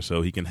stronger,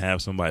 so he can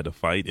have somebody to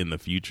fight in the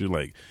future,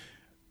 like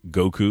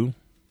Goku.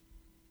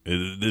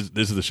 This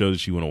is the show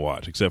that you want to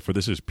watch, except for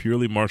this is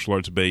purely martial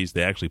arts based.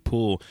 They actually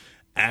pull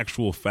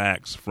actual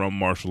facts from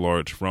martial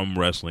arts, from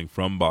wrestling,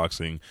 from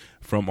boxing,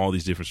 from all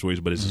these different stories,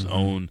 but it's his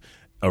own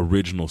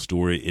original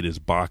story. It is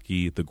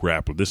Baki the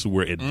Grappler. This is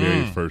where it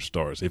very first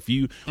starts. If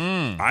you,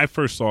 I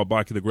first saw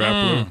Baki the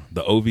Grappler,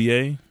 the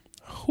OVA,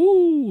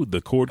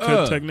 the cord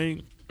cut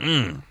technique.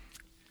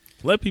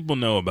 Let people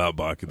know about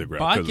Baki the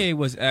Grappler. Baki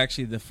was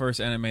actually the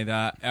first anime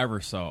that I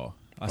ever saw.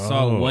 I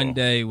saw it one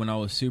day when I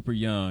was super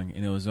young,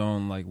 and it was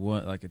on like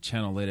a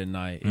channel late at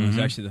night. It was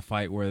actually the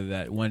fight where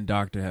that one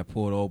doctor had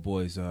pulled old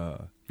boy's.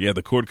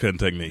 The cord cutting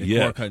technique.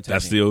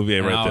 That's the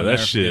OVA right there. That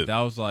shit.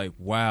 I was like,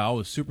 wow. I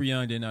was super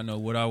young, did not know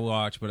what I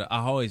watched, but that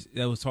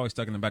was always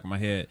stuck in the back of my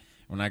head.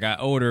 When I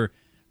got older,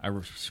 I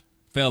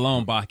fell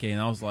on Baki, and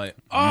I was like,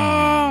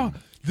 oh.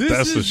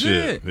 That's the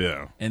shit.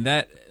 Yeah. And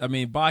that, I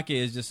mean, Baki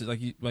is just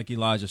like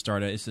Elijah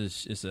started.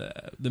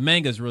 The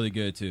manga is really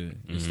good too.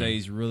 It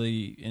stays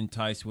really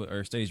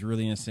stays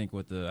really in sync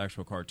with the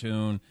actual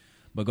cartoon,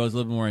 but goes a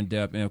little bit more in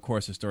depth. And of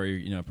course, the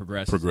story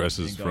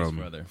progresses from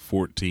further.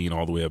 14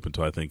 all the way up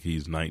until I think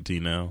he's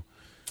 19 now.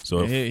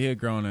 So he had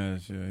grown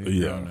as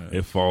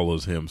it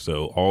follows him.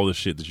 So all the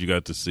shit that you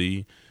got to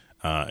see.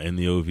 In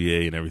the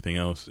OVA and everything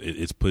else,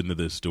 it's put into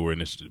this story,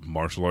 and it's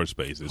martial arts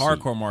space.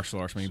 Hardcore martial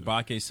arts. I mean,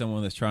 Baki is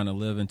someone that's trying to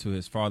live into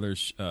his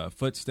father's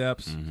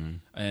footsteps,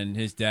 and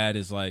his dad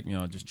is like,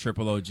 just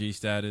triple OG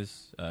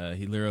status.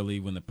 He literally,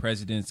 when the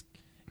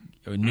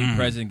new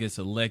president gets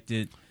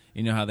elected,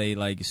 you know how they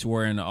like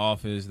swear in the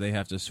office, they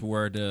have to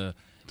swear to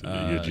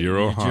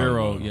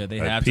Yujiro. Yeah, they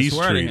have to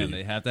swear to him.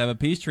 They have to have a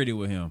peace treaty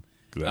with him.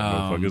 That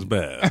motherfucker's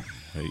bad.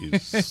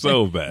 He's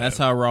so bad. That's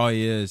how raw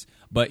he is.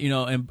 But,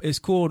 and it's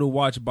cool to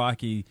watch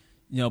Baki,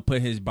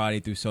 put his body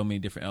through so many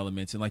different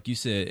elements. And like you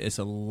said, it's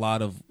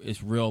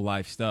real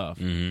life stuff.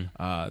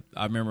 I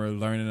remember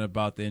learning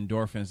about the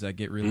endorphins that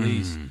get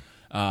released,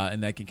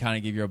 and that can kind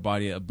of give your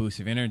body a boost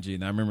of energy.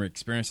 And I remember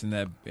experiencing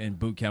that in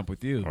boot camp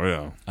with you.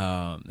 Oh,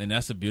 yeah. And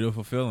that's a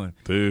beautiful feeling.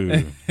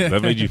 Dude,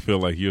 that made you feel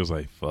like you was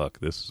like, fuck,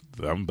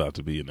 I'm about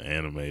to be in the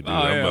anime, dude.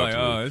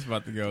 It's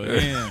about to go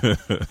in.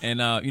 And,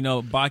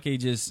 Baki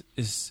just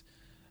is,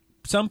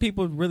 some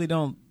people really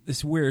don't,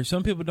 it's weird.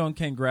 Some people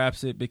can't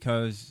grasp it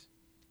because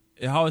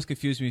it always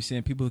confuses me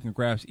seeing people who can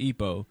grasp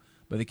Ippo,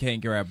 but they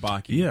can't grab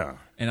Baki. Yeah.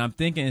 And I'm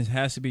thinking it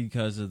has to be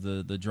because of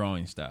the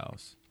drawing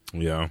styles.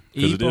 Yeah,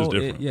 because it is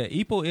different.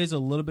 Ippo is a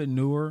little bit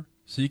newer,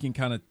 so you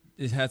can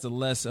it has a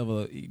less of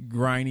a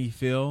grindy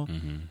feel.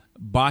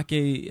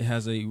 Baki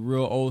has a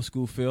real old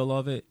school feel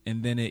of it,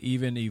 and then it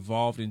even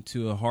evolved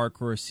into a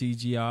hardcore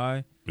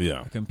CGI.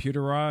 Yeah,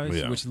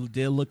 computerized, which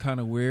did look kind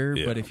of weird.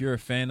 Yeah. But if you're a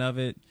fan of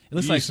it, it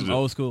looks like some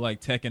old school like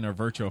Tekken or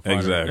Virtual Fighter.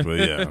 Exactly.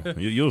 Yeah,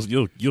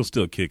 you'll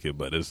still kick it,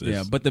 but it's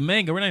But the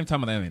manga, we're not even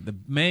talking about that. The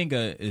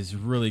manga is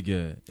really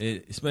good,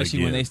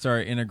 especially when they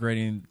start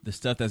integrating the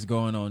stuff that's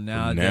going on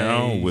nowadays.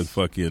 Now with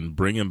fucking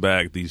bringing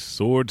back these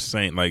sword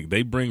saint, like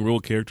they bring real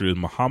characters.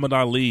 Muhammad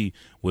Ali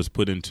was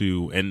put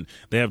into, and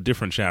they have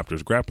different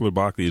chapters. Grappler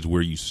Baki is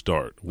where you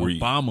start.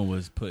 Obama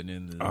was putting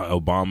in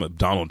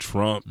Donald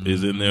Trump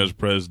is in there as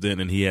president,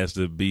 and he has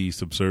to be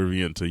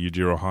subservient to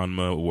Yujiro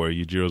Hanma, where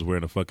Yujiro's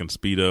wearing a fucking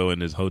Speedo in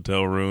his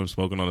hotel room,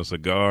 smoking on a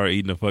cigar,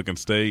 eating a fucking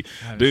steak.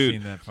 I haven't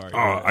seen that part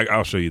yet.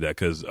 I'll show you that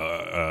because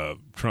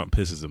Trump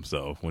pisses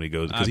himself when he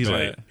goes, because he's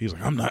like he's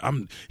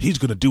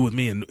gonna do with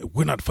me, and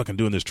we're not fucking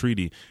doing this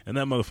treaty. And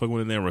that motherfucker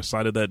went in there and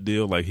recited that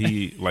deal like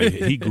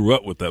he grew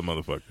up with that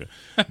motherfucker.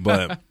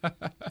 But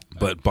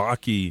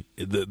Baki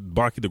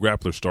the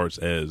Grappler starts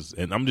as,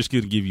 and I'm just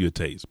going to give you a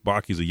taste.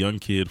 Baki's a young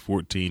kid,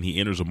 14. He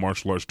enters a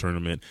martial arts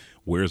tournament,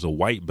 wears a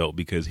white belt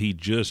because he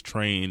just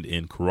trained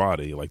in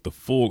karate, like the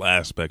full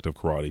aspect of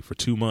karate, for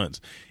 2 months,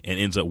 and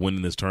ends up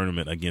winning this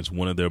tournament against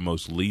one of their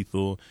most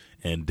lethal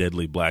and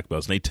deadly black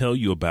belts. And they tell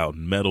you about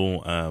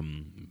metal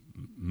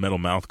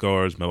mouth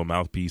guards, metal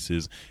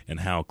mouthpieces,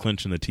 and how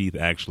clenching the teeth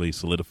actually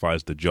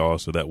solidifies the jaw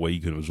so that way you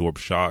can absorb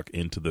shock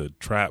into the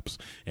traps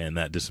and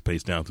that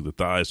dissipates down through the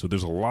thighs. So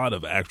there's a lot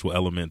of actual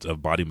elements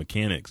of body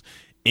mechanics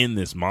in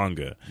this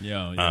manga.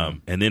 Yeah.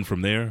 And then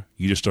from there,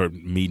 you just start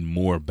meeting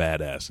more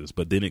badasses.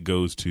 But then it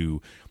goes to,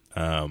 we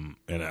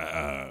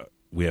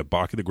have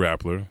Baki the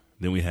Grappler,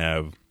 then we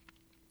have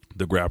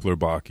the Grappler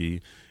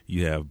Baki.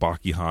 You have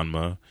Baki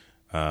Hanma.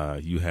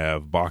 You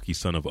have Baki,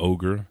 son of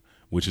Ogre,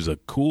 which is a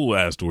cool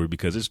ass story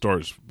because it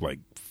starts like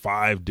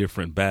 5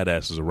 different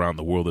badasses around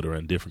the world that are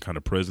in different kind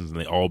of prisons, and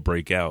they all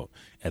break out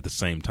at the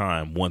same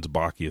time once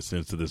Baki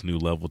ascends to this new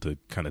level to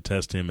kind of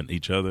test him and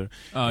each other.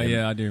 Oh, and,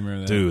 yeah, I do remember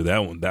that. Dude,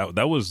 that one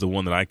that was the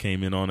one that I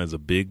came in on as a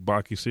big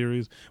Baki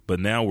series, but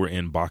now we're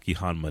in Baki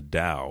Hanma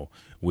Dao,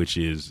 which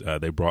is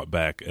they brought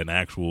back an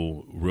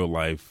actual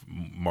real-life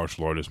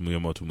martial artist,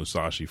 Miyamoto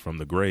Musashi, from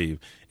the grave,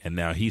 and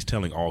now he's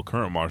telling all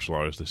current martial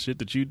artists, the shit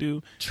that you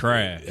do,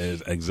 trash.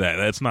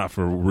 Exactly. That's not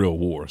for real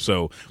war.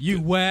 So you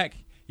whack.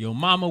 Your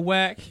mama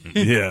whack.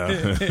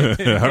 Yeah.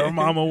 Her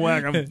mama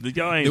whack.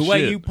 Y'all ain't the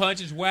way shit. You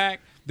punch is whack.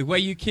 The way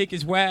you kick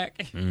is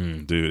whack.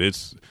 Dude, it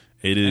is.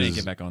 I didn't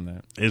get back on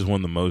that. It's one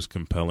of the most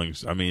compelling.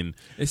 I mean,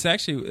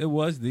 it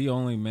was the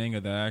only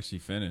manga that I actually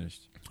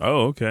finished.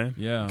 Oh, okay.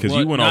 Yeah. Because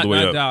you went all the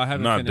way up.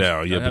 Not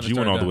Dao, yeah, but you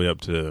went all the way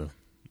up to.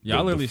 Yeah,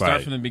 I literally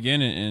started from the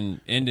beginning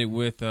and ended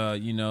with,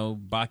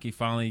 Baki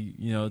finally,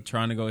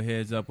 trying to go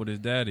heads up with his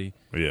daddy.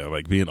 Yeah,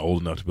 like being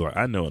old enough to be like,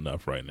 I know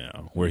enough right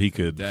now, where he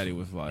could. Daddy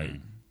was like.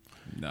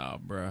 Nah,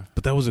 bruh.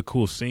 But that was a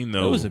cool scene,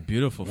 though. It was a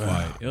beautiful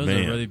fight. It was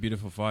a really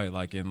beautiful fight.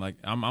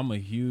 I'm a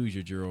huge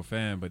Yujiro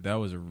fan, but that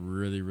was a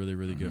really, really,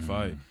 really good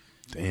fight.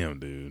 Damn,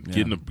 dude.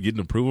 Yeah. Getting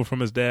approval from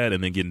his dad,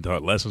 and then getting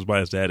taught lessons by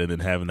his dad, and then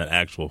having that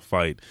actual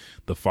fight,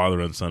 the father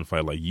and son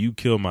fight. Like, you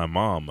killed my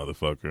mom,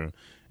 motherfucker,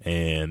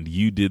 and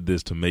you did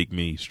this to make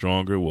me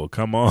stronger. Well,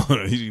 come on.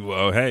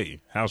 Well,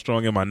 hey, how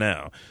strong am I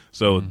now?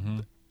 So.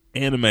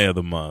 Anime of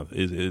the month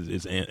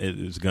is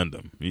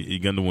Gundam.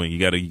 Gundam Wing. You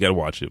gotta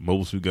watch it.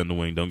 Mobile Suit Gundam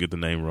Wing. Don't get the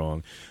name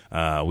wrong.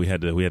 We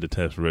had to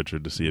test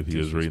Richard to see if he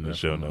was reading the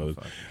show notes.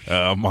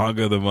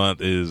 Manga of the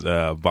month is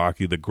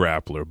Baki the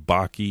Grappler.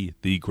 Baki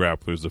the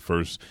Grappler is the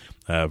first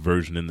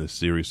version in this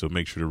series, so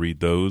make sure to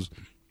read those.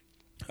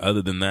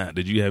 Other than that,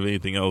 did you have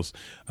anything else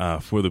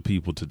for the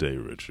people today,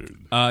 Richard?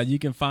 You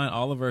can find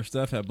all of our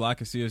stuff at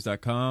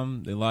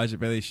blackandstudios.com. The Elijah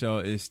Bailey Show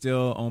is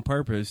still on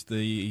purpose.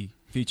 The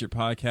featured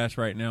podcast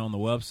right now on the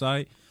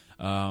website.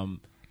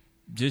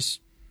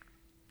 Just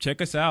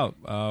check us out.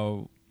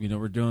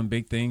 We're doing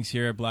big things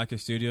here at Black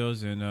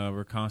Studios, and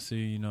we're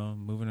constantly,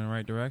 moving in the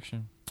right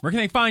direction. Where can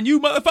they find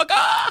you,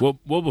 motherfucker?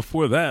 Well,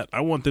 before that,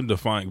 I want them to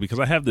find, because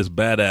I have this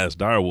badass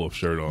Direwolf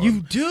shirt on.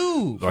 You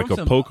do, like a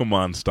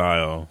Pokemon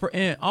style,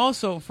 and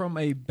also from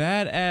a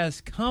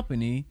badass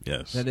company.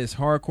 Yes, that is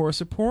hardcore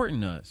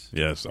supporting us.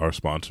 Yes, our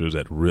sponsors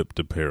at Ripped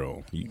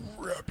Apparel.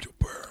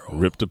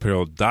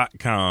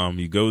 RippedApparel.com.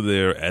 You go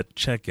there at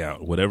checkout,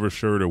 whatever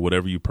shirt or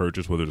whatever you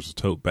purchase, whether it's a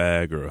tote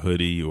bag or a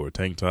hoodie or a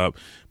tank top,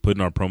 put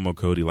in our promo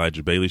code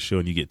Elijah Bailey Show,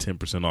 and you get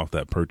 10% off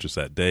that purchase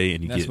that day.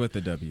 And that's get with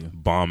the W.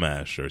 Bomb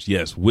ass shirts.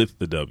 Yes, with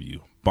the W.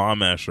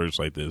 Bomb ass shirts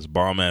like this,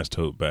 bomb ass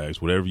tote bags,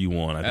 whatever you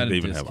want. I think they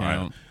even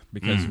have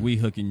because we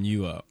hooking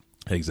you up.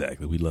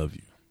 Exactly. We love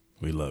you.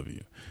 We love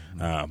you.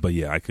 But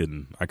yeah, I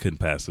couldn't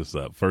pass this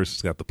up. First,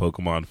 it's got the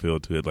Pokemon feel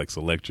to it, like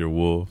select your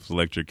wolf,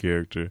 select your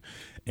character.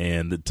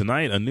 And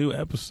tonight, a new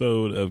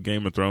episode of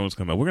Game of Thrones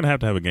come out. We're gonna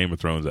have a Game of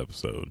Thrones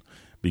episode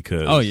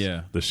because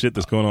the shit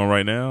that's going on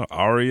right now.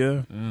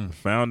 Arya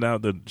found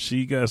out that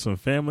she got some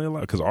family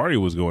alive because Arya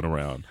was going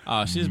around.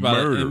 She's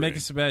about to make it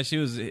so bad. She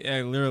was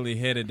literally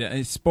headed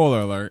down. Spoiler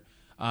alert.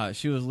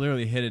 She was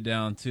literally headed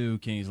down to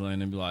King's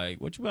Landing and be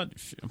like, "What you about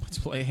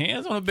to play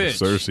hands on a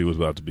bitch?" Cersei was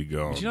about to be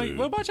gone.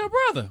 What about your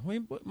brother?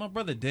 My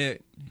brother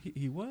dead.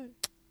 He what?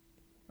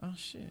 Oh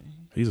shit.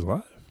 He's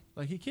alive.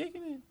 Like he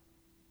kicking it.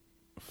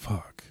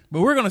 Fuck. But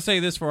we're going to say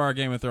this for our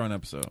Game of Thrones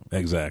episode.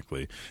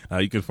 Exactly.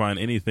 You can find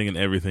anything and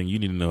everything you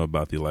need to know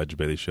about The Elijah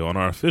Bailey Show on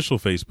our official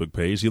Facebook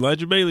page, The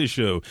Elijah Bailey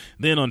Show.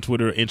 Then on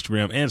Twitter,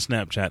 Instagram, and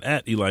Snapchat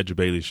at Elijah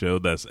Bailey Show.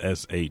 That's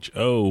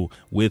SHO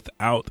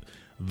without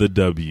the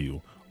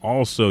W.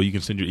 Also, you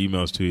can send your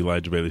emails to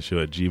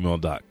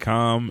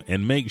ElijahBaileyShow@gmail.com.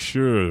 And make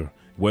sure,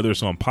 whether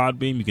it's on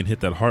Podbeam, you can hit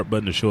that heart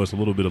button to show us a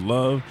little bit of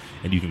love,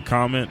 and you can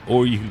comment,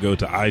 or you can go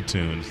to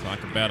iTunes. It's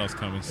like a battle's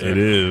coming, sir. It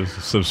is.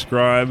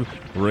 Subscribe,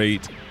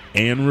 rate,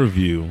 and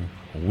review.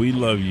 We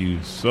love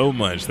you so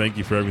much. Thank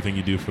you for everything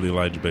you do for the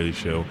Elijah Bailey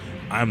Show.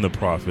 I'm the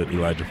prophet,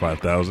 Elijah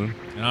 5000.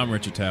 And I'm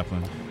Richard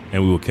Taplin.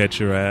 And we will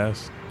catch your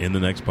ass in the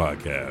next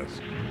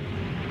podcast.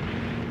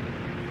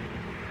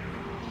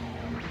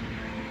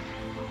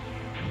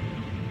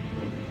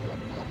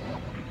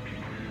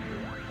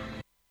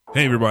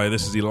 Hey everybody,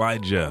 this is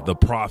Elijah, the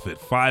Prophet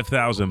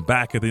 5000,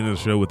 back at the end of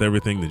the show with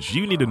everything that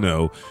you need to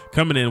know.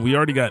 Coming in, we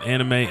already got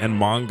anime and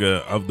manga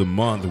of the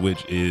month,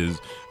 which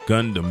is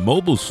Gundam,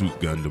 Mobile Suit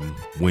Gundam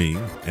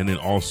Wing, and then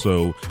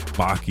also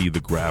Baki the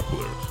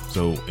Grappler.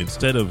 So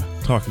instead of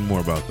talking more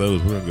about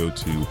those, we're going to go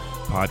to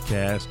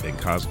Podcast and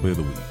Cosplay of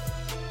the Week.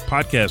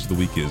 Podcast of the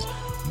Week is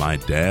My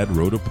Dad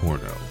Wrote a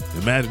Porno.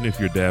 Imagine if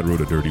your dad wrote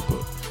a dirty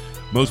book.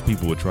 Most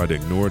people would try to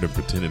ignore it and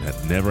pretend it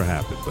had never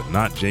happened, but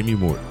not Jamie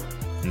Morton.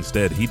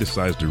 Instead, he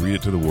decides to read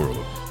it to the world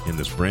in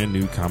this brand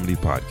new comedy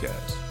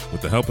podcast.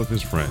 With the help of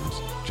his friends,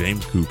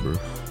 James Cooper,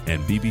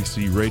 and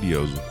BBC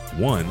Radio's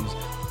One's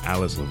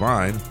Alice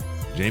Levine,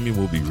 Jamie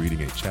will be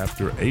reading a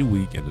chapter a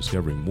week and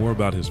discovering more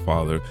about his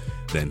father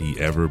than he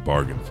ever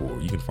bargained for.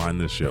 You can find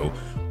this show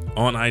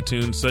on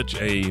iTunes. Such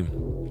a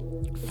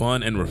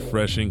fun and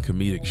refreshing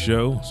comedic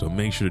show, so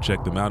make sure to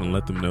check them out and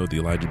let them know the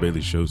Elijah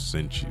Bailey Show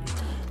sent you.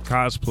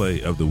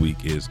 Cosplay of the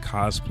week is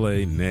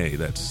Cosplay Nay.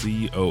 That's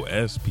COSPLAYNAY.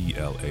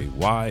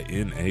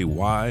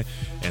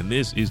 And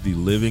this is the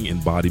living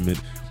embodiment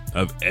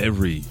of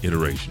every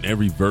iteration,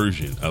 every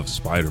version of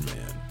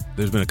Spider-Man.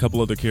 There's been a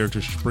couple other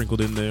characters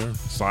sprinkled in there,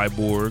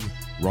 Cyborg,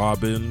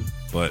 Robin,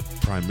 but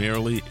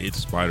primarily it's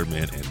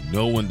Spider-Man, and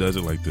no one does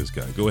it like this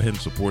guy. Go ahead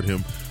and support him.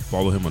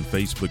 Follow him on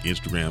Facebook,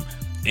 Instagram,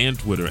 and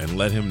Twitter, and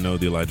let him know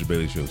the Elijah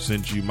Bailey Show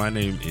sent you. My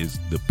name is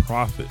the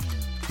Prophet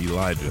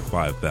Elijah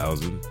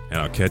 5000, and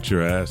I'll catch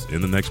your ass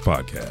in the next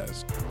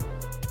podcast.